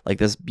equipment, like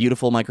this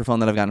beautiful microphone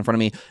that I've got in front of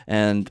me,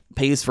 and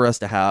pays for us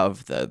to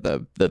have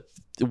the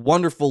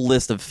wonderful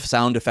list of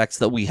sound effects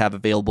that we have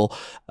available,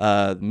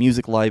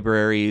 music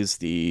libraries,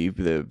 the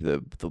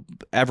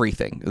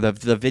everything,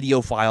 the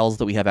video files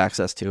that we have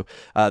access to.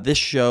 This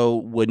show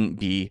wouldn't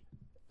be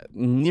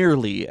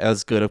nearly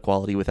as good of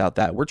quality without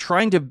that. We're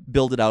trying to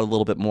build it out a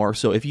little bit more.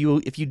 So if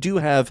you do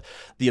have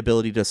the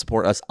ability to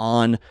support us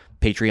on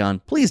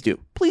Patreon, please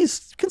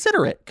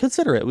consider it.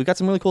 We've got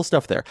some really cool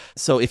stuff there.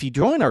 So if you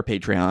join our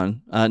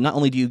Patreon, not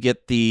only do you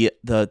get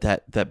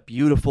that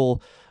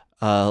beautiful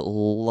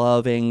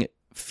loving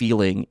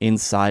feeling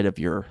inside of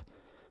your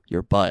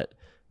butt,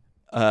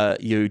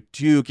 you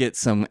do get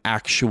some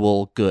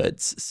actual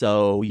goods.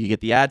 So you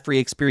get the ad-free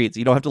experience.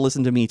 You don't have to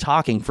listen to me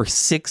talking for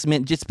 6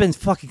 minutes. It's been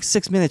fucking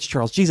 6 minutes,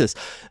 Charles. Jesus.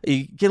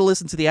 You get to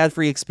listen to the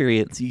ad-free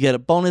experience. You get a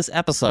bonus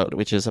episode,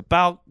 which is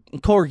about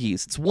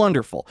corgis. It's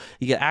wonderful.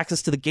 You get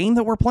access to the game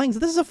that we're playing. So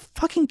this is a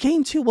fucking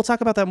game too. We'll talk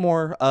about that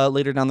more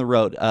later down the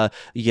road.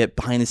 You get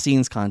behind the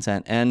scenes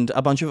content and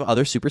a bunch of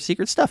other super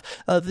secret stuff.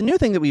 The new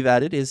thing that we've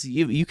added is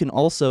you can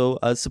also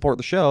support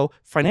the show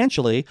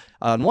financially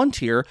on one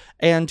tier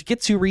and get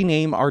to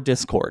rename our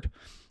Discord,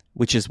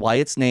 which is why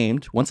it's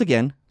named, once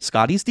again,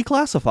 Scotty's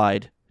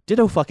Declassified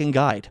Ditto fucking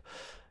Guide.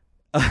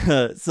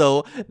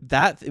 So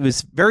that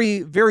was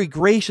very, very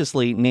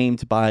graciously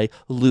named by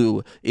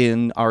Lou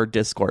in our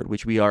Discord,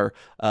 which we are,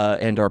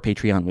 and our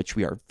Patreon, which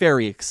we are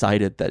very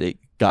excited that it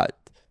got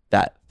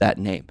that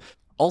name.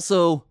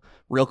 Also,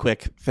 real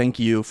quick, thank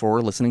you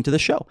for listening to the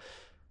show.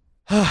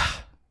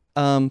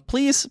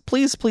 Please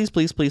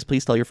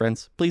tell your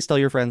friends. Please tell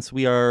your friends.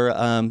 We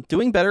are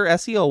doing better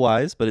SEO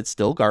wise, but it's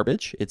still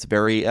garbage. It's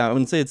very, I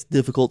wouldn't say it's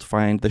difficult to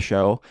find the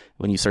show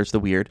when you search the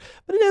weird,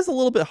 but it is a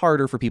little bit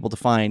harder for people to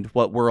find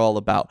what we're all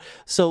about.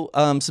 So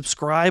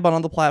subscribe on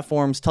all the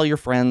platforms. Tell your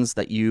friends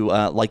that you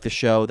like the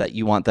show, that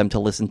you want them to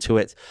listen to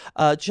it.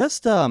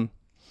 Just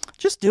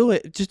do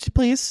it. Just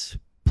please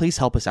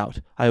help us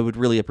out. I would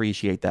really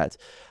appreciate that.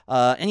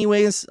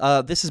 Anyways,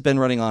 this has been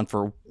running on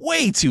for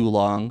way too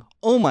long.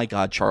 Oh my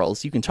God,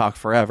 Charles, you can talk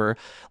forever.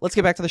 Let's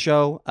get back to the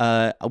show.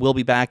 We'll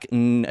be back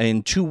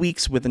in 2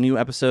 weeks with a new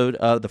episode,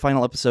 the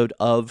final episode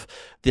of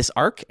this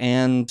arc,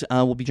 and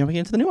we'll be jumping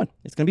into the new one.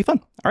 It's going to be fun.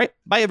 All right,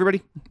 bye,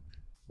 everybody.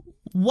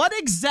 What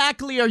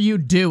exactly are you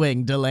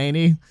doing,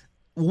 Delaney?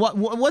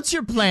 What's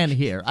your plan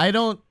here?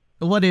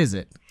 What is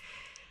it?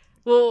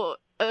 Well,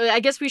 I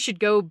guess we should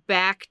go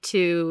back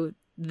to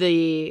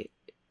the...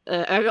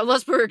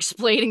 unless we're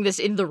explaining this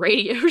in the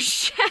Radio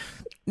Shack.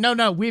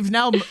 No, we've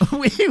now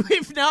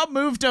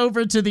moved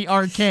over to the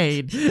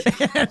arcade,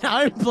 and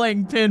I'm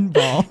playing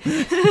pinball.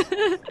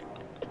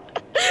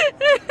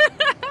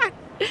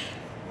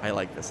 I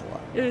like this a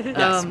lot.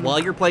 Yes, while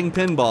you're playing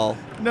pinball.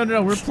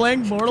 No, we're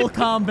playing Mortal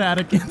Kombat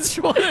against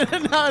one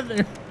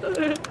another.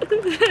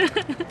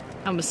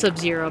 I'm a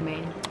Sub-Zero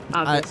main,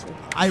 obviously.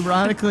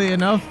 Ironically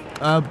enough,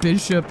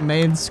 Bishop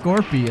main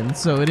Scorpion,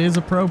 so it is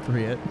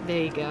appropriate.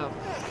 There you go.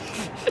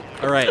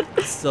 All right,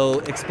 so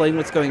explain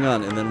what's going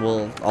on, and then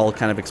we'll all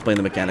kind of explain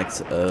the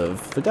mechanics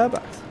of the God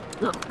Box.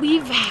 Look,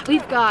 we've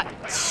got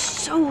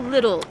so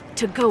little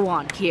to go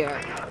on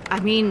here. I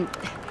mean,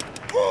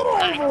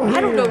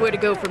 I don't know where to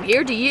go from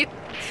here, do you?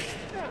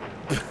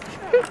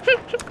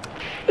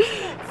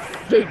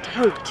 They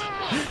don't.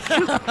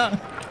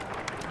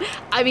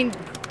 I mean,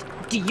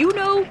 do you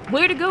know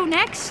where to go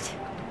next?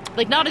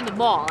 Like, not in the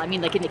mall, I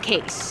mean, like, in the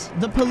case.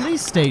 The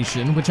police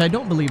station, which I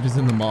don't believe is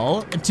in the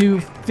mall,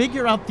 to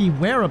figure out the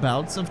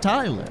whereabouts of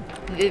Tyler.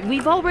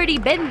 We've already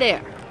been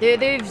there.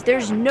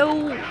 There's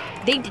no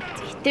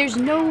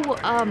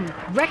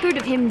record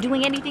of him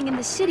doing anything in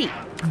the city.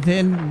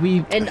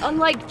 And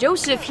unlike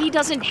Joseph, he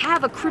doesn't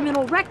have a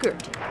criminal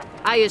record,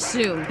 I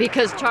assume,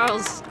 because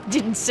Charles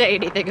didn't say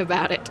anything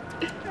about it.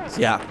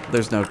 Yeah,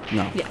 there's no.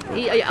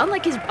 Yeah,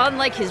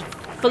 unlike his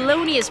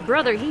felonious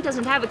brother, he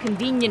doesn't have a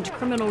convenient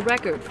criminal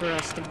record for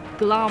us to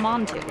glom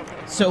onto.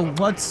 So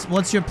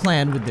what's your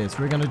plan with this?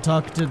 We're gonna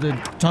talk to the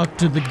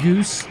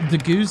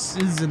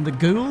gooses and the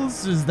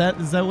ghouls? Is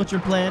that what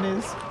your plan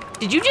is?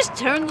 Did you just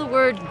turn the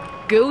word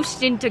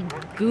ghost into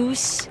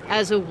goose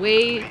as a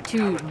way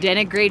to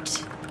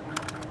denigrate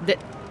the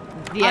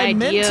I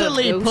idea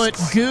mentally of put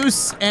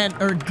goose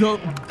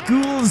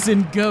ghouls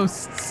and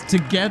ghosts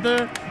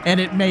together, and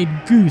it made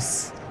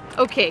goose.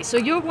 Okay, so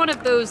you're one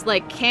of those,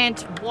 like,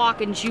 can't walk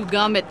and chew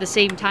gum at the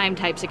same time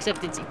types,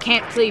 except it's you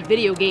can't play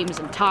video games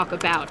and talk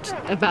about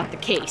the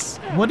case.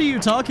 What are you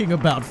talking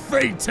about?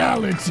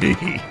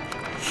 Fatality!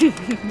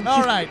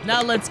 All right,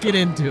 now let's get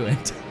into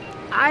it.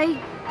 I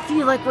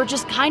feel like we're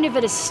just kind of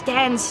at a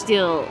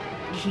standstill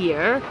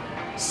here,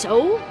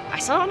 so I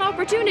saw an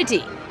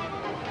opportunity.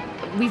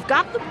 We've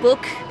got the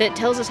book that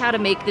tells us how to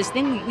make this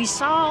thing. We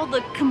saw all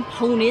the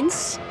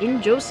components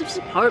in Joseph's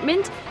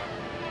apartment.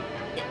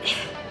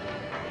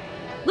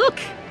 Look,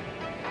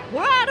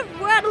 we're out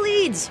of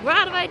leads. We're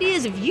out of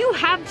ideas. If you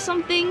have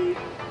something,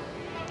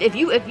 if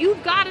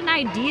you've got an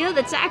idea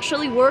that's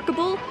actually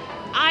workable,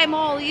 I'm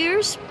all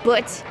ears.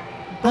 But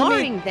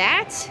barring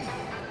that,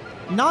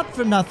 not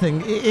for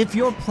nothing. If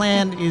your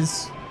plan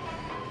is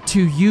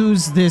to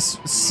use this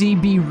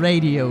CB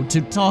radio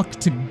to talk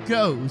to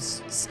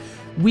ghosts,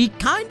 we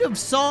kind of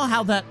saw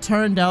how that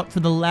turned out for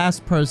the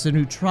last person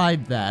who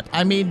tried that.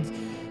 I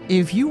mean,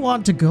 if you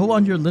want to go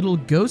on your little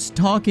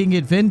ghost-talking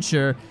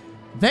adventure,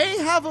 they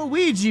have a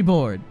Ouija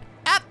board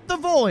at the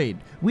Void.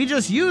 We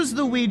just use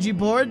the Ouija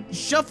board,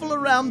 shuffle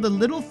around the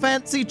little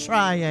fancy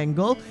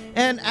triangle,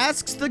 and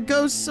asks the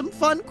ghosts some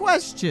fun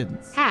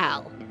questions.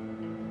 Hal,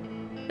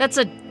 that's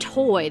a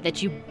toy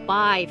that you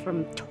buy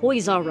from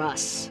Toys R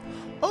Us.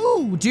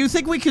 Oh, do you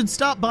think we could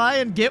stop by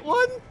and get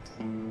one?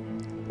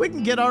 We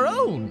can get our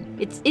own.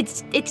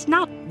 It's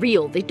not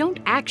real. They don't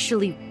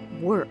actually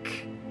work.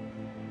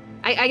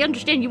 I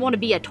understand you want to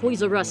be a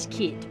Toys R Us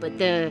kid, but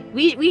the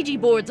Ouija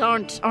boards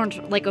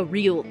aren't like a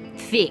real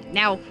thing.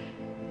 Now,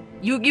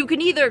 you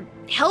can either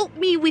help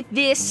me with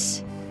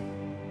this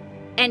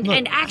and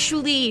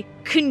actually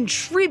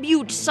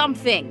contribute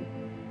something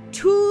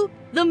to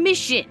the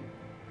mission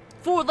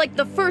for like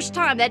the first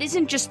time that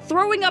isn't just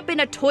throwing up in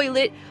a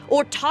toilet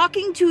or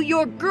talking to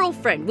your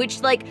girlfriend,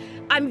 which like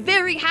I'm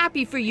very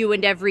happy for you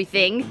and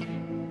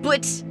everything,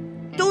 but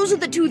those are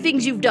the two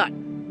things you've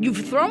done.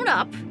 You've thrown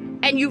up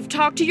and you've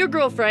talked to your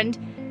girlfriend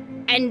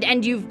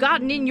and you've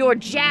gotten in your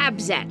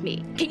jabs at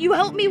me. Can you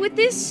help me with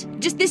this?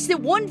 Just this the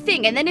one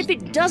thing, and then if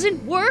it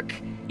doesn't work,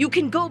 you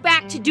can go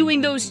back to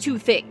doing those two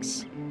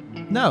things.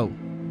 No,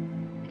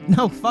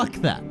 fuck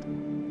that.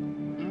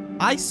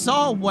 I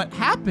saw what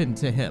happened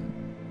to him.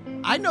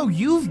 I know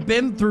you've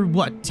been through,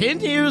 10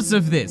 years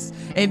of this,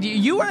 and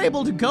you were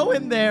able to go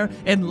in there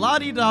and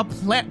la-di-da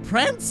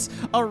prance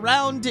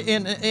around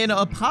in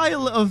a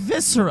pile of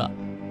viscera.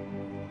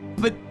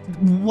 But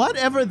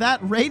whatever that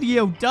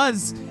radio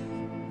does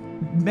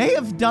may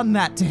have done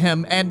that to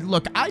him, and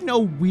look, I know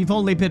we've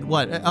only been,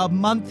 a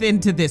month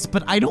into this,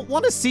 but I don't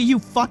want to see you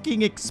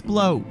fucking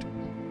explode.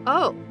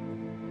 Oh.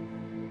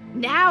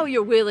 Now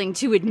you're willing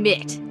to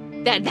admit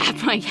that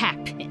might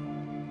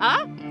happen.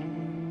 Huh?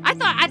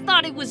 I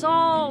thought it was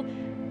all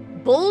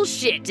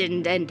bullshit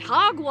and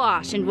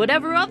hogwash and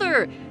whatever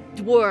other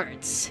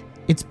words.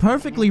 It's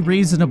perfectly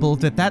reasonable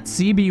that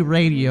CB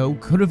radio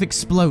could have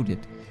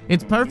exploded.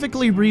 It's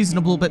perfectly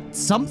reasonable, but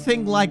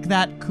something like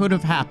that could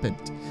have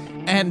happened.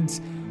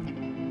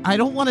 And I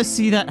don't want to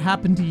see that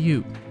happen to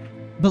you.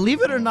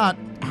 Believe it or not,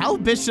 Hal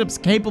Bishop's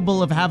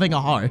capable of having a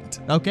heart,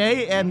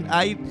 okay? And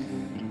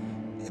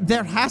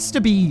there has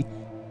to be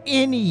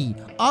any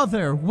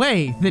other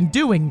way than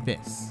doing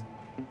this.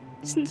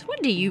 Since when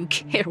do you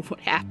care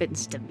what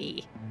happens to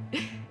me?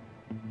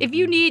 If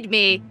you need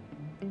me,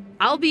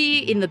 I'll be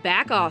in the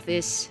back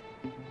office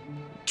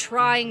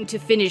trying to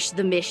finish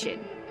the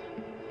mission.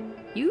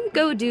 You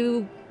go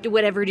do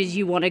whatever it is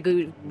you want to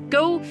do.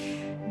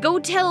 Go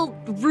tell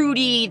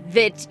Rudy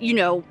that,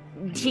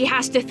 he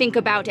has to think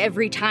about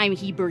every time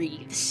he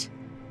breathes.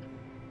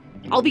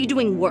 I'll be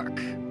doing work.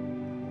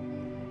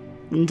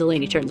 And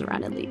Delaney turns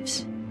around and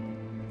leaves.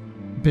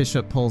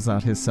 Bishop pulls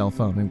out his cell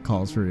phone and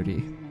calls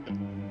Rudy,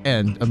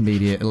 and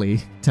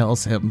immediately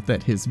tells him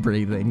that his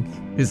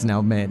breathing is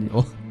now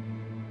manual.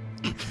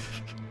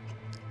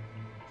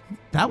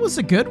 That was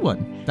a good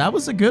one.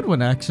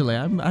 Actually.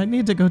 I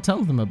need to go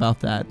tell them about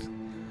that.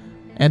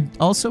 And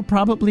also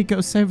probably go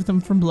save them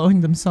from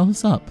blowing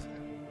themselves up.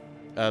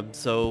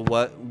 So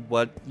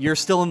what, you're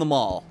still in the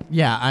mall?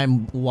 Yeah,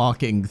 I'm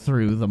walking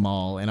through the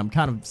mall, and I'm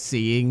kind of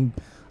seeing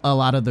a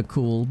lot of the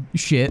cool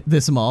shit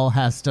this mall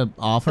has to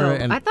offer. Oh,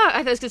 and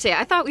I was gonna say,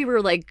 I thought we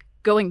were,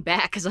 going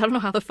back, because I don't know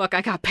how the fuck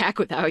I got back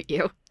without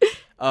you.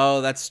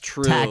 Oh, that's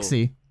true.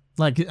 Taxi.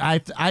 I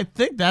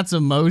think that's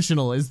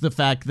emotional, is the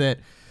fact that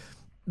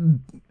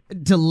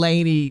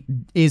Delaney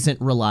isn't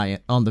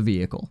reliant on the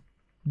vehicle.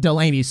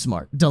 Delaney's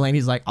smart.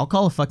 Delaney's like, I'll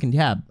call a fucking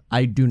cab.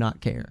 I do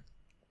not care.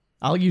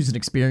 I'll use an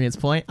experience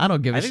point. I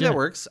don't give a shit. I think that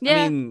works.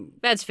 Yeah, I mean,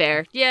 that's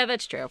fair. Yeah,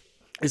 that's true.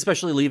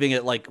 Especially leaving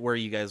it where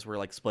you guys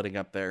were splitting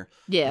up there.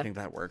 Yeah. I think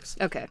that works.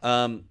 Okay.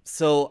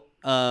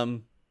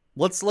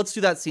 Let's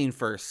do that scene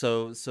first.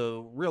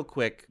 So real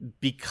quick,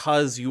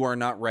 because you are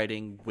not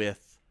writing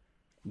with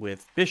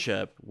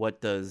Bishop,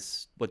 what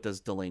does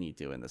Delaney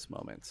do in this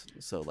moment?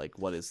 So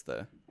what is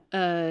the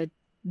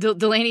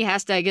Delaney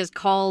has to, I guess,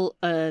 call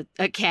a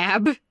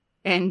cab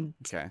and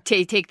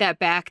take that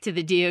back to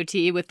the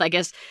DOT with, I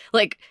guess,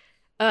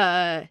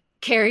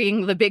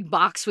 carrying the big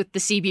box with the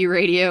CB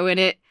radio in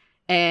it.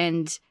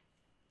 And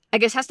I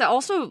guess has to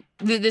also,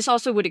 this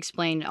also would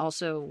explain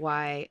also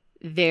why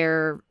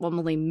they're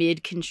only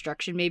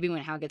mid-construction maybe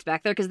when Hal gets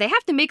back there, because they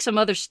have to make some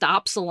other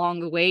stops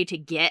along the way to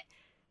get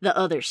the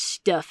other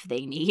stuff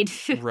they need.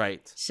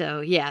 Right.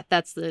 So yeah,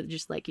 that's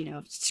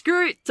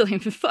screw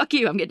it, fuck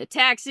you, I'm getting a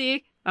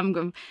taxi. I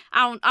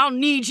don't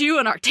need you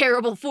in our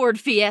terrible Ford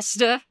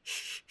Fiesta.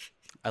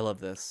 I love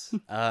this.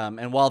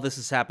 And while this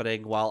is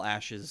happening, while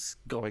Ash is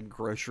going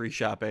grocery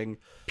shopping,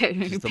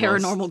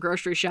 paranormal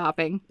grocery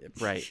shopping.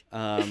 Right.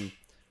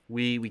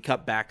 We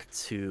cut back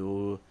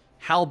to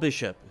Hal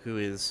Bishop, who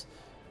is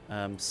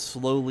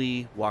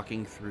slowly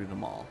walking through the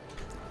mall.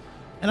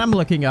 And I'm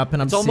looking up,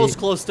 and it's almost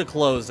close to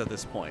close at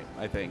this point.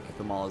 I think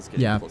the mall is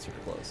getting closer to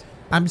close.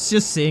 I'm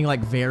just seeing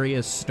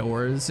various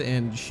stores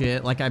and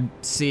shit. I'm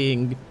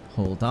seeing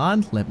Hold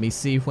on, let me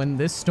see when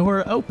this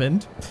store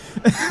opened.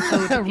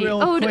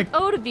 Real quick.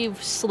 To be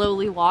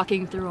slowly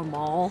walking through a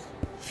mall.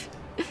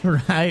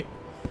 Right.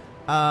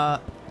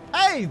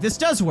 Hey, this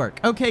does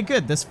work. Okay,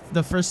 good.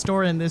 The first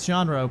store in this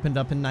genre opened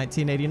up in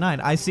 1989.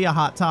 I see a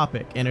Hot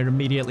Topic, and it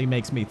immediately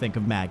makes me think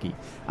of Maggie.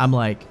 I'm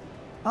like,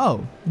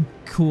 oh,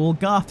 cool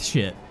goth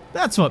shit.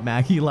 That's what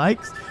Maggie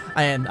likes.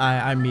 And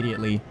I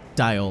immediately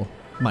dial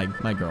my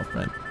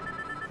girlfriend.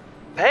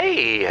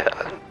 Hey,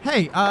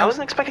 I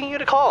wasn't expecting you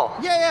to call.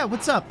 Yeah,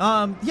 what's up?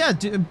 I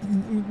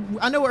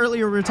know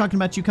earlier we were talking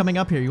about you coming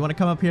up here. You want to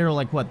come up here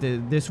like what,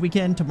 this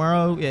weekend,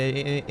 tomorrow,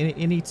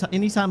 any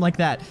time like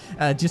that?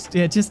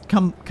 Just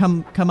come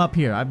up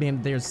here. I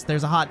mean, there's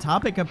a Hot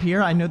Topic up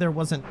here. I know there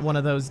wasn't one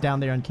of those down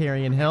there on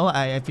Carrion Hill.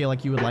 I feel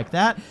like you would like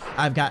that.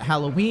 I've got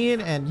Halloween,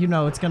 and you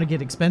know it's gonna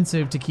get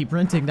expensive to keep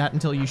renting that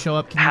until you show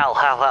up. Hal.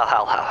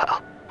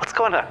 What's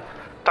going on?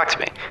 Talk to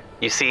me.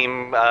 You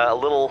seem a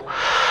little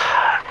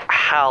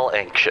Hal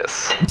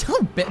anxious.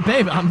 No,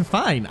 babe, I'm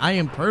fine. I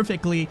am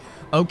perfectly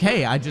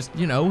okay. I just,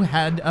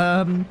 had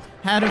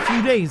a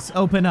few days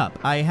open up.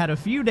 I had a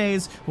few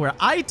days where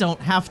I don't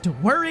have to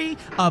worry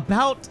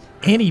about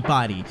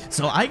anybody.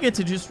 So I get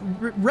to just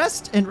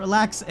rest and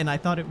relax, and I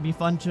thought it would be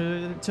fun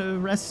to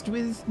rest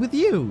with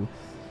you.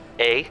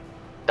 A,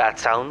 that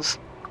sounds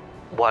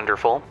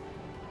wonderful,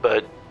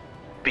 but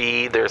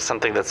B, there's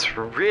something that's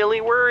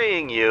really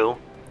worrying you,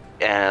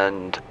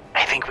 and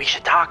I think we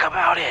should talk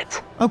about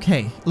it.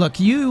 Okay, look,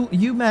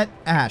 you met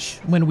Ash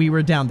when we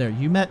were down there.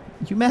 You met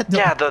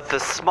the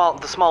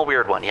small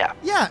weird one, yeah.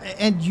 Yeah,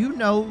 and you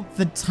know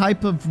the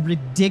type of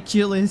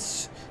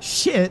ridiculous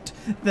shit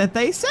that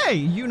they say.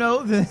 You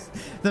know,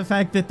 the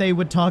fact that they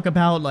would talk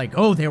about, like,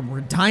 oh, there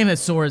were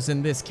dinosaurs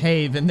in this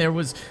cave, and there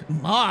was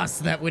moss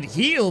that would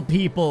heal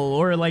people,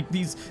 or like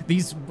these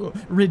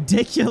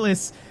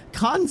ridiculous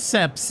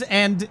concepts,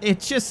 and it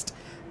just,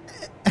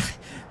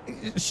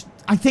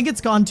 I think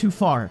it's gone too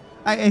far.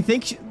 I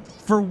think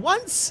for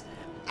once,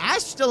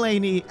 Ash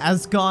Delaney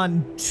has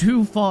gone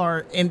too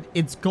far, and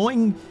it's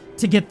going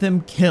to get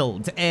them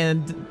killed,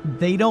 and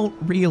they don't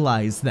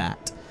realize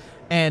that.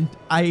 And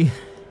I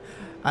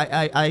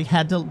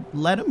had to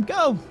let them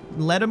go.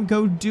 Let them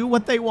go do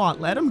what they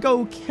want. Let them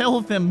go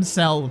kill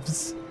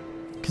themselves.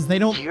 Because they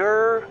don't...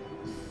 You're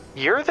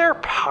their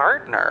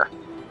partner.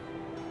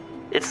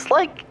 It's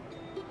like,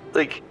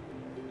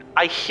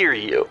 I hear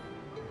you.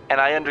 And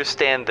I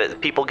understand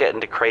that people get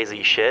into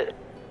crazy shit.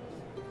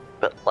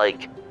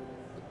 But,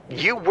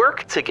 you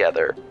work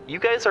together. You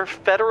guys are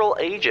federal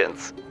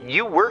agents.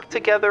 You work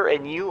together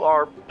and you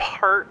are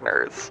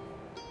partners.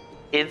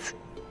 It's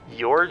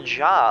your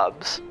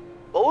jobs,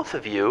 both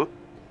of you,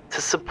 to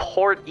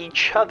support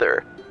each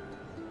other.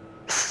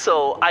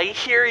 So I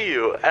hear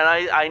you,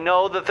 and I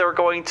know that they're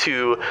going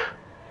to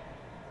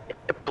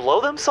blow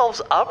themselves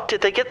up.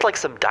 Did they get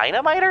some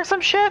dynamite or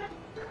some shit?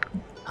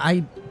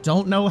 I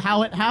don't know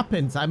how it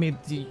happens. I mean,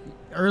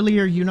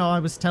 earlier, I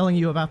was telling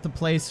you about the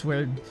place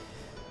where,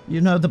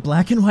 the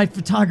black and white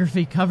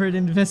photography covered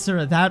in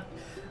viscera.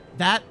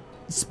 That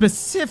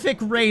specific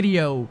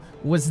radio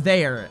was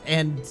there,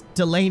 and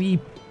Delaney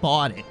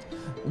bought it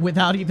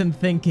without even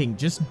thinking,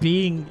 just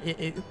being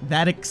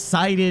that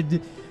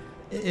excited,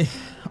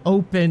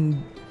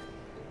 open,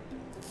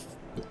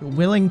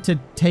 willing to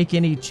take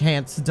any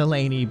chance.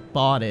 Delaney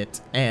bought it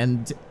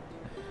and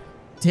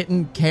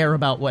didn't care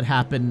about what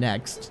happened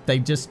next. They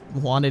just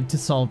wanted to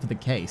solve the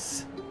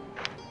case.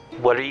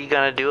 What are you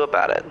gonna do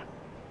about it?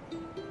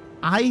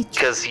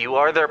 Because you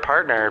are their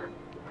partner.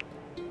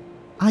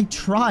 I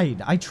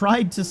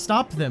tried to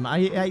stop them.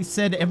 I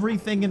said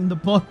everything in the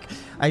book.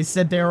 I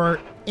said there are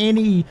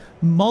any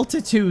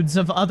multitudes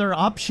of other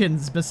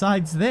options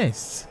besides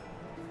this.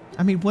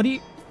 I mean, what do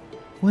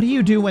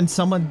you do when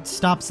someone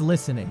stops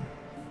listening?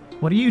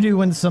 What do you do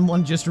when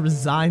someone just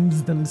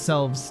resigns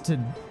themselves to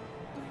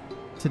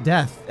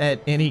death at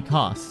any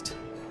cost?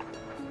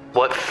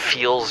 What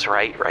feels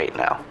right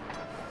now?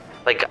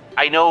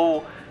 I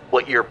know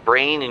what your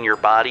brain and your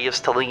body is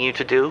telling you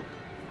to do,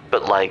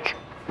 but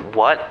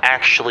what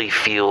actually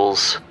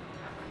feels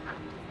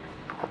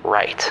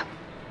right?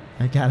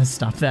 I gotta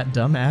stop that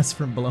dumbass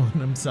from blowing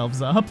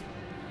themselves up.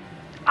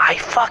 I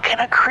fucking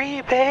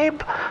agree,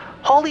 babe.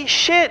 Holy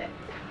shit.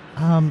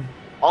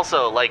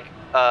 Also,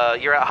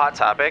 you're at Hot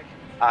Topic.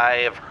 I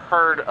have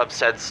heard of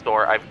said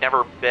store. I've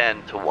never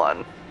been to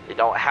one. They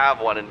don't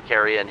have one in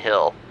Carrion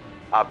Hill,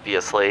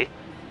 obviously.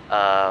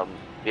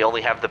 We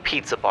only have the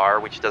pizza bar,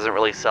 which doesn't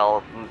really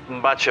sell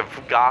much of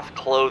goth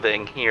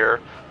clothing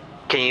here.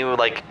 Can you,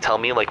 tell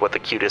me, what the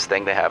cutest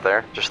thing they have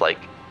there? Just,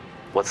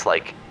 what's,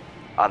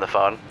 on the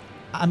phone?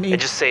 I mean...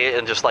 And just say it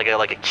in just,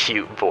 a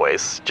cute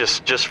voice.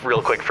 Just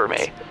real quick for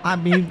me. I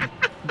mean,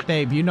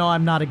 babe,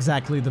 I'm not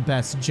exactly the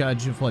best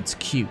judge of what's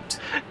cute.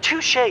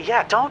 Touche,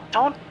 yeah, don't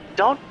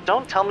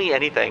tell me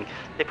anything.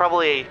 They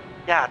probably...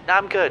 Yeah,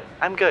 I'm good.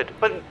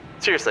 But,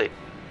 seriously,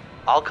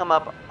 I'll come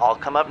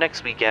up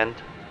next weekend.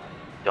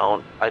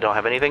 I don't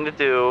have anything to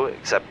do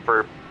except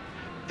for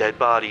dead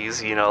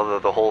bodies,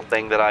 the whole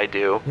thing that I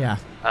do. Yeah.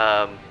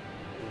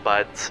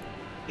 But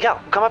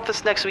yeah, come up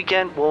this next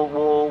weekend.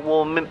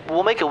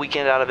 We'll make a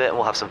weekend out of it, and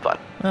we'll have some fun.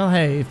 Well,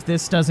 hey, if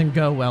this doesn't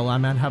go well, I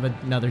might have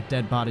another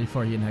dead body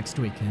for you next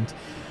weekend.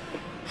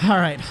 All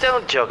right.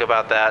 Don't joke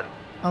about that.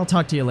 I'll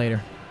talk to you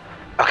later.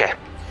 Okay.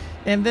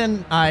 And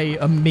then I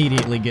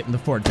immediately get in the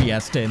Ford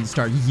Fiesta and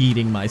start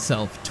yeeting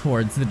myself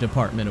towards the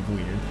Department of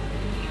Weird.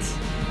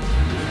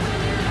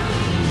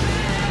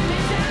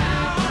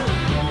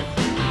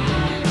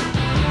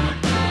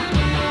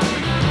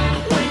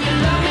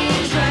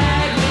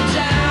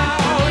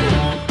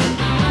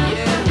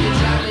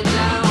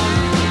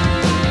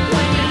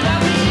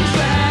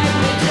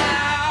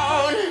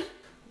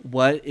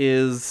 What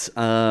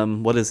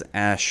is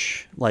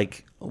Ash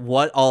like?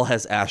 What all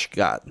has Ash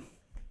got?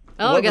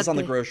 Oh, what was on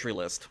the grocery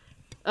list?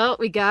 Oh,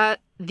 we got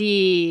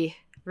the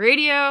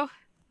radio,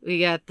 we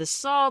got the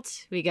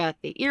salt, we got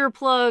the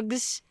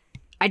earplugs.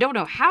 I don't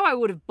know how I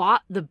would have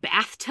bought the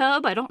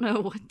bathtub. I don't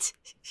know what.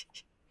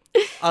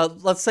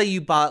 Let's say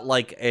you bought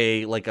like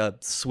a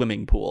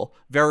swimming pool,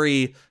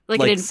 very like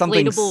an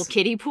inflatable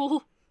kiddie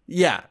pool.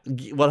 Yeah,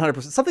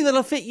 100%. Something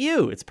that'll fit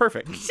you. It's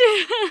perfect.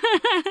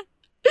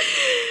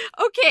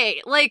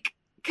 Okay, like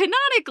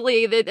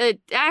canonically,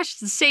 Ash's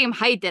the same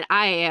height that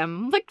I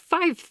am. I'm like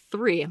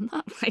 5'3". I'm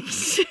not like.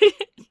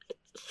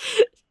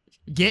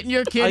 Get in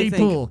your kiddie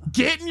pool.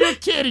 Get in your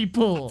kiddie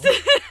pool.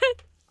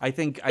 I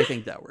think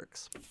that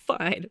works.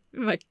 Fine.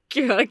 My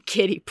God,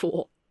 kiddie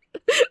pool.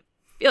 I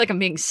feel like I'm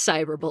being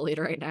cyberbullied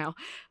right now.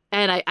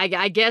 And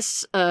I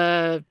guess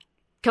a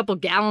couple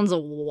gallons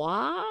of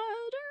water?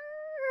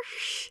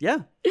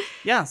 Yeah.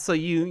 So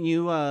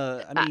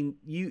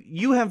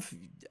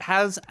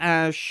has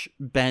Ash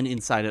been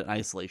inside an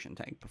isolation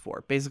tank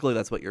before? Basically,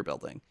 that's what you're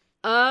building.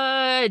 No,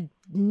 I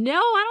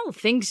don't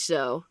think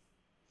so.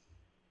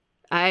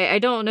 I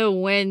don't know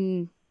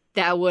when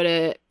that would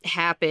have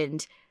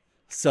happened.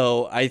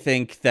 So I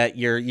think that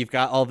you've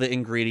got all the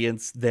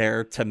ingredients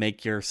there to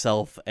make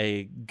yourself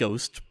a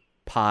ghost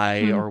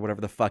pie or whatever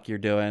the fuck you're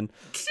doing.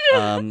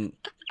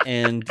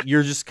 And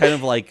you're just kind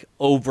of like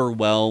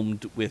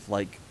overwhelmed with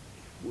like,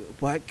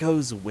 what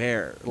goes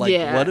where?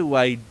 Like, What do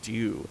I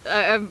do?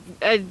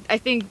 I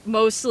think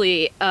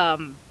mostly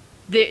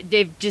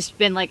they've just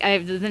been like,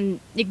 I've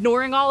been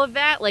ignoring all of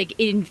that, like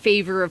in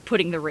favor of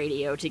putting the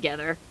radio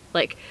together.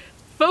 Like,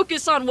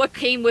 focus on what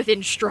came with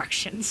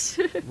instructions.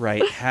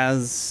 Right.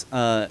 Has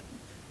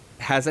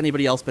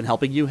anybody else been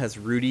helping you? Has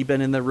Rudy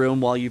been in the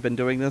room while you've been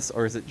doing this,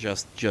 or is it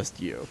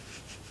just you?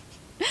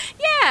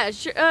 Yeah,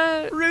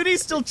 sure.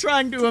 Rudy's still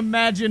trying to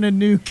imagine a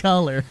new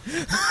color.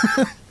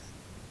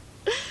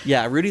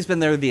 Yeah, Rudy's been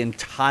there the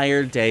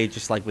entire day,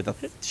 just like with the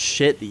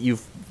shit that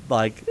you've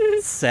like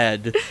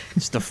said,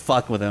 just to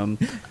fuck with him.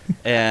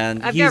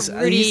 And I've got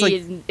Rudy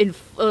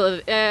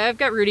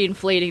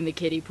inflating the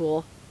kiddie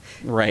pool.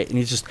 Right, and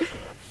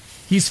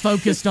he's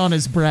focused on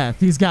his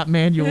breath. He's got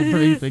manual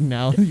breathing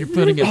now. You're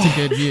putting it to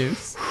good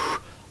use.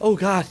 Oh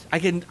God,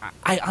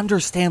 I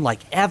understand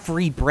like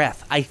every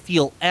breath. I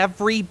feel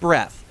every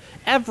breath.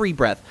 Every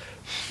breath.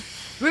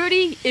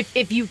 Rudy,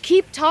 if you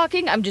keep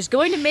talking, I'm just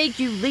going to make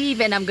you leave,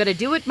 and I'm going to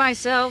do it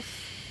myself.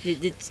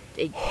 It's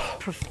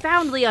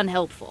profoundly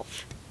unhelpful.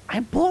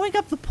 I'm blowing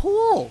up the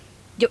pool.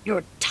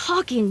 You're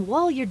talking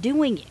while you're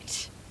doing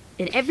it.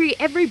 And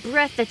every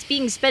breath that's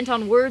being spent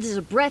on words is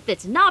a breath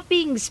that's not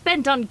being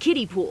spent on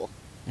kiddie pool.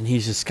 And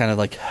he's just kind of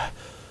like,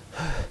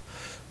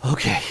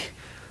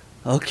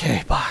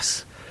 okay,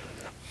 boss.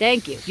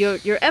 Thank you.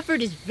 Your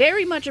effort is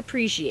very much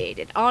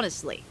appreciated,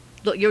 honestly.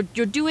 Look,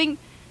 you're doing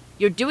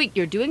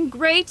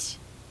great,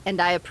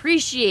 and I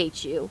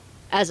appreciate you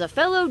as a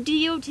fellow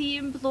DOT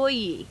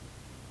employee.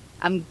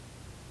 I'm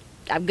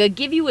gonna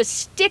give you a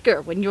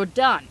sticker when you're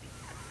done.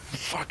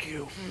 Fuck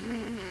you.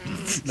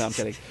 No, I'm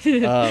kidding.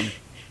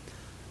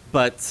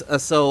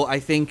 So I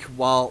think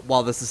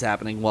while this is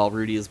happening, while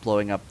Rudy is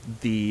blowing up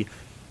the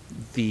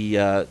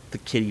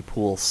kiddie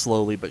pool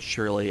slowly but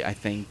surely, I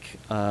think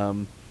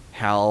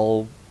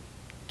Hal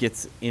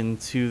gets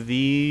into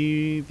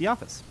the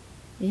office.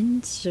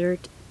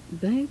 Insert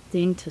back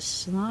thing to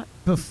slot.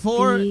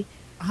 Before,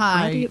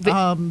 hi,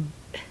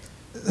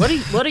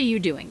 what are you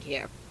doing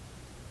here?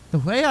 The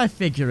way I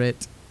figure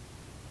it,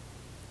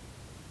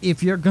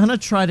 if you're gonna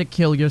try to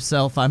kill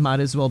yourself, I might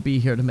as well be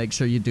here to make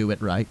sure you do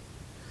it right.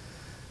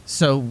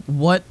 So,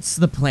 what's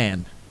the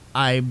plan?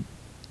 I'm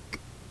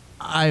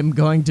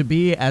going to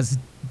be as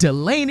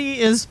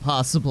Delaney as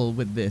possible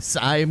with this.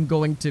 I'm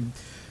going to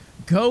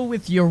go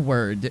with your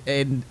word,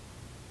 and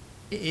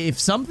if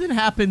something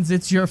happens,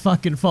 it's your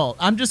fucking fault.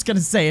 I'm just gonna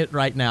say it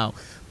right now,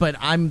 but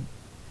I'm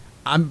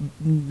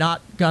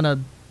not gonna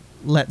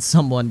let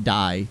someone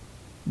die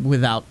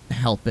without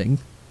helping.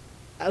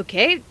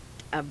 Okay,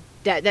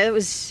 that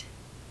was.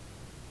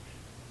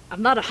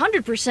 I'm not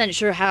 100%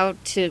 sure how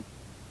to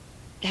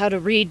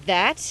read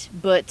that,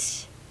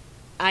 but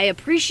I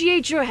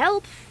appreciate your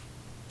help.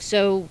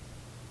 So,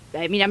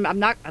 I mean, I'm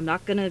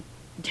not gonna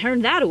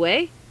turn that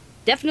away.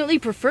 Definitely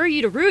prefer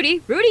you to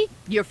Rudy. Rudy,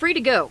 you're free to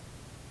go.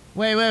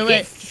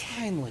 Wait.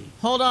 Finally.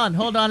 Hold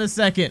on a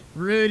second.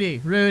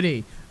 Rudy.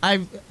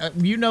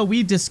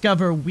 we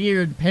discover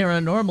weird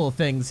paranormal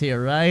things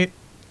here, right?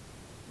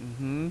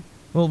 Mm-hmm.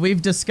 Well,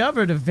 we've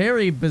discovered a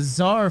very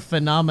bizarre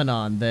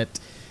phenomenon that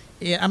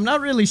I'm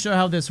not really sure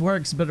how this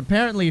works, but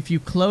apparently if you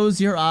close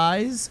your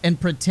eyes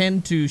and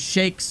pretend to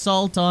shake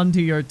salt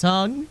onto your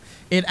tongue,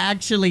 it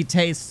actually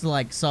tastes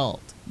like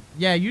salt.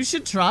 Yeah, you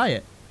should try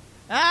it.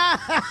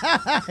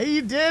 Ah,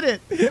 you did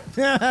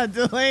it.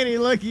 Delaney,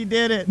 look, you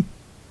did it.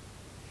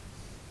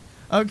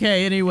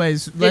 Okay,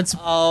 anyways, let's...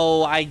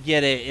 Oh, I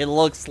get it. It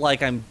looks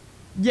like I'm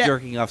Yeah.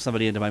 jerking off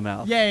somebody into my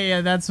mouth.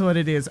 Yeah, that's what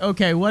it is.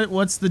 Okay, what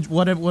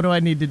do I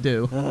need to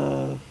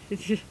do?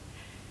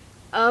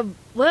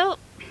 Well,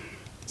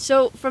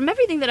 so from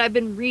everything that I've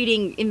been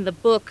reading in the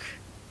book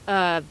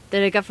that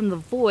I got from the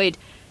Void,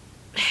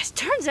 it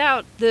turns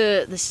out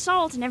the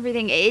salt and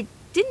everything, it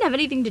didn't have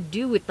anything to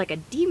do with like a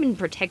demon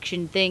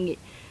protection thing.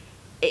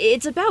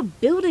 It's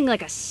about building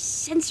like a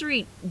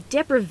sensory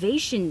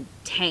deprivation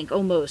tank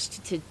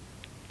almost to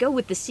go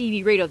with the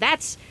CB radio.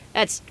 That's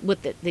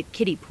what the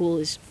kiddie pool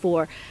is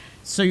for.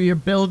 So you're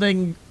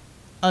building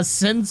a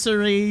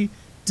sensory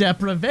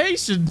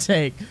deprivation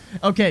tank.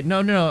 Okay,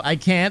 no, I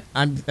can't.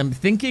 I'm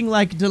thinking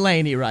like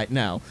Delaney right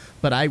now,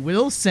 but I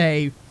will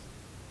say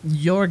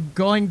you're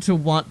going to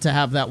want to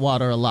have that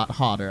water a lot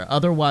hotter.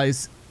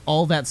 Otherwise,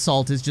 all that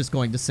salt is just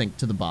going to sink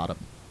to the bottom.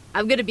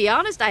 I'm gonna be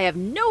honest, I have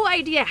no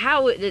idea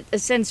how a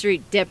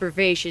sensory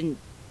deprivation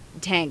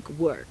tank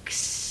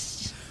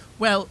works.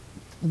 Well,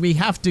 we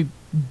have to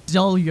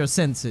dull your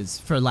senses,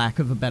 for lack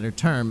of a better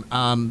term.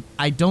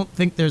 I don't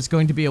think there's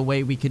going to be a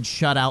way we could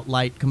shut out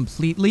light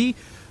completely,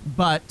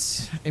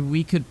 but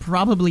we could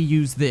probably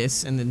use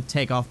this and then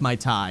take off my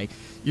tie.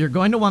 You're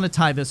going to want to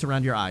tie this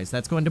around your eyes.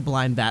 That's going to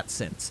blind that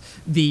sense.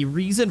 The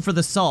reason for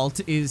the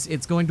salt is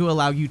it's going to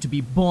allow you to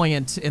be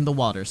buoyant in the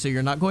water, so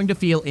you're not going to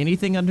feel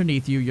anything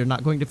underneath you. You're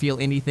not going to feel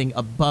anything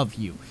above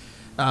you.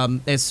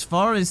 As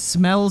far as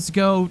smells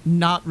go,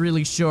 not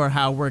really sure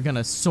how we're going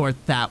to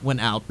sort that one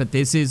out, but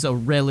this is a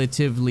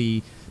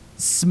relatively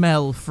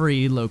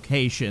smell-free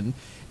location.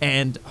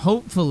 And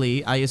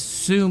hopefully, I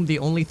assume the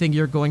only thing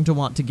you're going to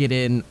want to get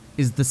in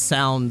is the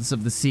sounds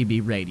of the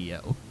CB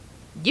radio.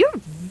 You're...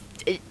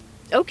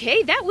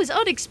 okay, that was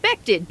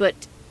unexpected, but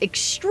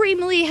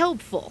extremely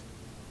helpful.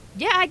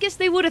 Yeah, I guess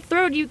they would have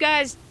thrown you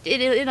guys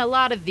in a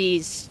lot of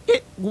these.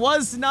 It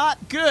was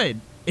not good.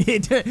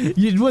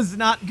 It was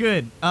not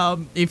good.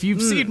 If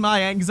you've seen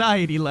my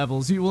anxiety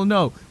levels, you will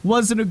know.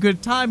 Wasn't a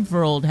good time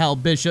for old Hal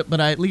Bishop, but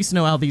I at least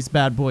know how these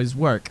bad boys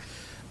work.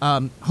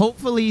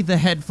 Hopefully the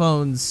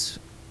headphones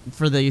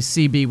for the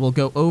CB will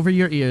go over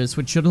your ears,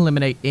 which should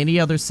eliminate any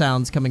other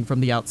sounds coming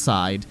from the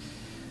outside.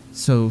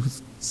 So,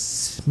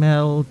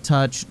 smell,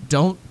 touch,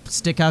 don't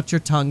stick out your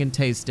tongue and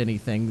taste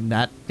anything.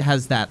 That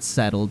has that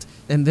settled.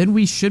 And then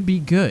we should be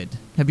good.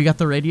 Have you got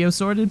the radio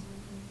sorted?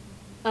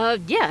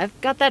 Yeah,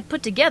 I've got that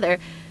put together.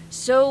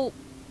 So,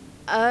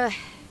 well,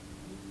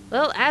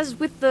 as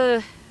with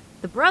the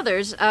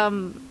brothers,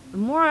 the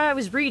more I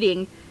was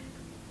reading,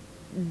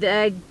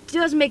 it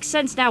does make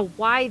sense now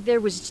why there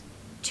was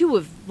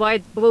why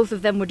both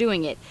of them were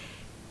doing it.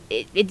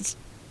 It's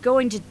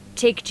going to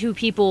take two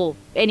people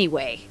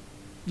anyway.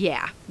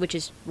 Yeah, which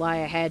is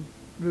why I had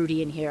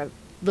Rudy in here.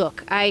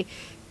 Look, I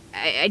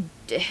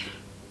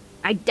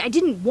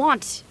didn't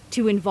want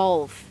to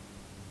involve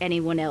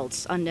anyone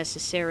else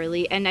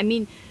unnecessarily, and I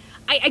mean,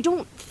 I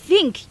don't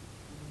think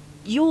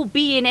you'll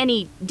be in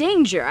any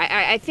danger.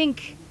 I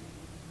think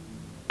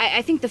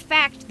the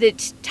fact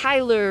that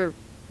Tyler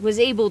was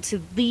able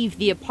to leave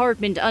the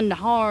apartment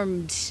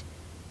unharmed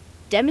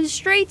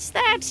demonstrates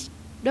that,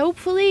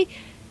 hopefully.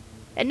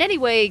 And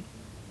anyway,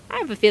 I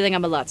have a feeling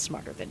I'm a lot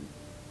smarter than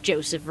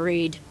Joseph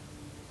Reed.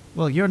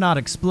 Well, you're not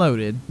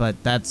exploded,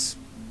 but that's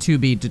to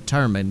be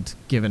determined,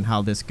 given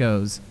how this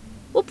goes.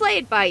 We'll play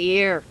it by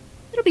ear.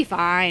 It'll be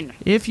fine.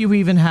 If you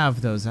even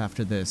have those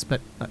after this,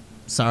 but,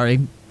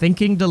 sorry,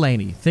 thinking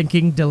Delaney.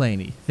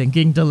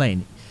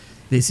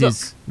 This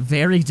is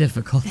very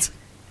difficult.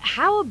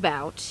 How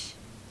about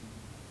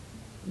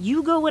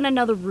you go in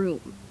another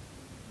room?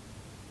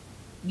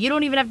 You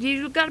don't even have to,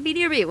 you gotta be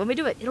near me when we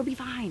do it. It'll be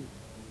fine.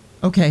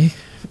 Okay,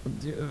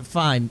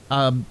 fine.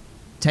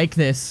 Take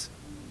this.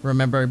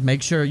 Remember,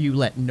 make sure you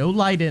let no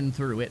light in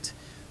through it.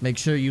 Make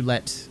sure you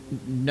let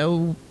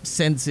no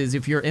senses.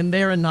 If you're in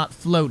there and not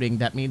floating,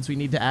 that means we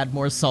need to add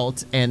more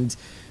salt. And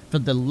for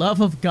the love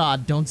of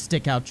God, don't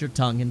stick out your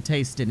tongue and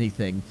taste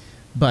anything.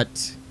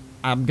 But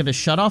I'm going to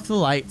shut off the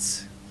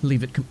lights,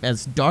 leave it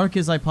as dark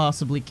as I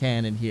possibly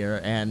can in here,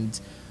 and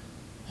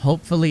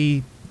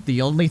hopefully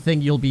the only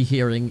thing you'll be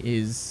hearing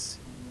is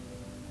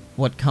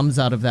what comes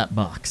out of that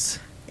box.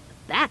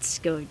 That's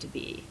going to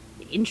be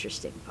the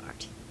interesting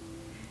part.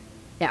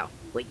 Now,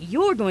 what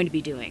you're going to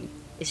be doing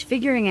is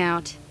figuring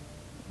out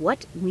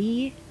what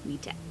we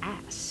need to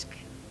ask.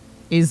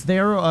 Is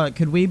there,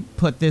 could we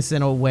put this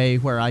in a way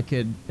where I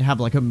could have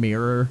like a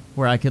mirror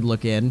where I could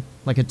look in,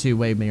 like a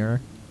two-way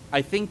mirror?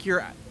 I think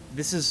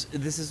this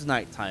is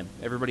nighttime.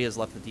 Everybody has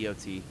left the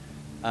DOT.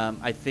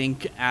 I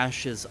think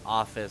Ash's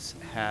office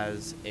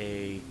has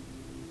a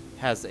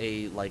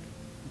like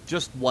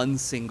just one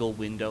single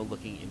window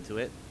looking into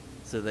it,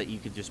 so that you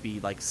could just be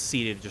like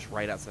seated just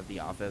right outside the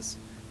office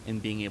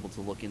and being able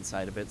to look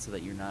inside of it, so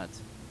that you're not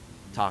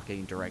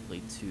talking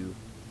directly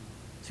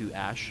to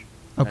Ash.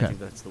 And Okay. I think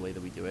that's the way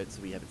that we do it.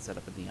 So we have it set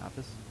up in the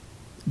office.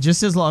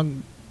 Just as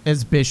long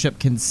as Bishop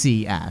can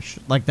see Ash.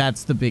 Like,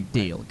 that's the big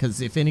deal.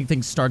 Because if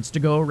anything starts to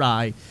go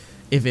awry,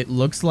 if it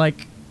looks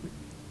like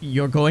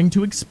you're going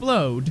to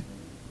explode,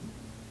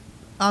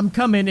 I'm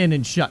coming in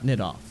and shutting it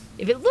off.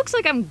 If it looks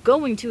like I'm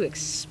going to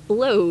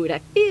explode, I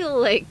feel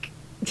like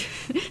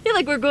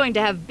we're going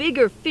to have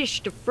bigger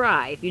fish to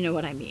fry, if you know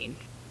what I mean.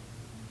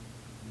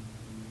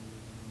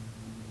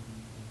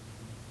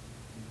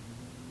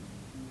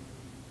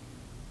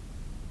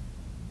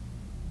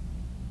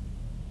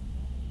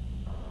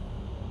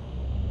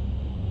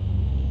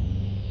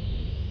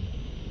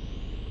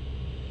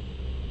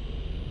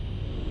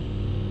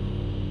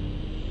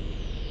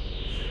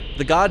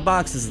 The God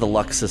Box is the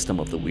luck system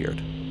of the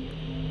weird.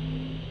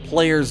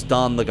 Players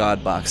don the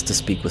God Box to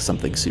speak with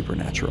something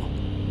supernatural.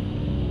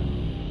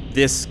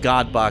 This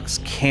God Box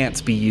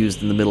can't be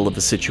used in the middle of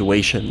a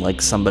situation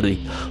like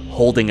somebody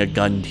holding a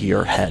gun to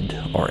your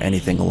head or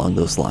anything along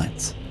those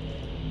lines.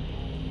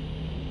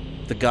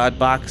 The God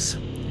Box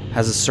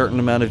has a certain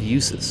amount of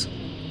uses.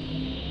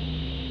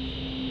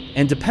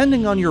 And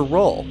depending on your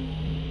role,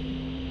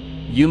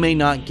 you may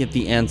not get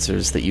the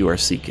answers that you are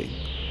seeking.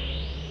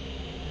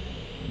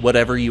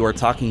 Whatever you are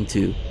talking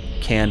to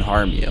can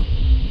harm you.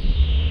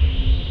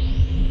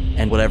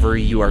 And whatever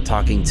you are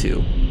talking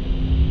to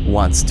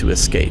wants to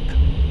escape.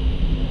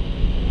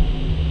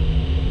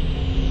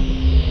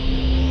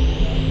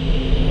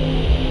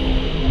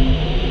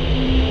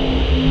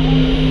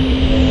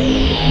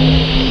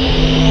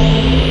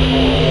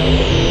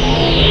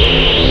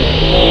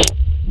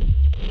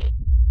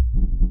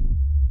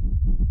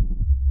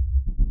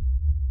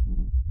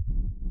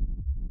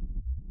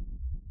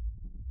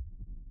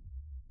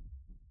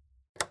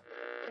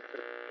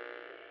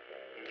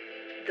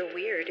 The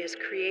Weird is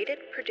created,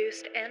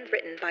 produced, and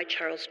written by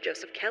Charles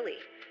Joseph Kelly.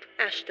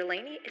 Ash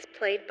Delaney is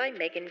played by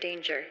Megan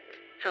Danger.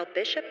 Hal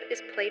Bishop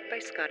is played by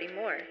Scotty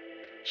Moore.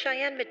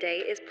 Cheyenne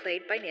Madej is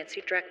played by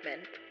Nancy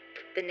Dreckman.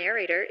 The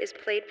narrator is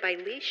played by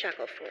Lee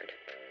Shackelford.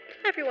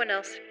 Everyone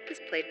else is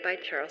played by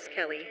Charles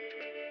Kelly.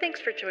 Thanks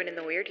for joining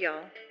The Weird,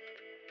 y'all.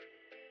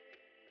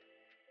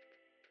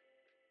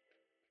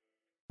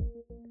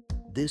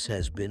 This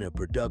has been a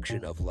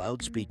production of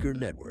Loudspeaker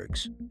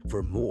Networks.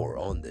 For more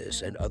on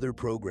this and other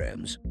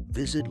programs,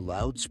 visit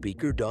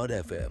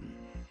loudspeaker.fm.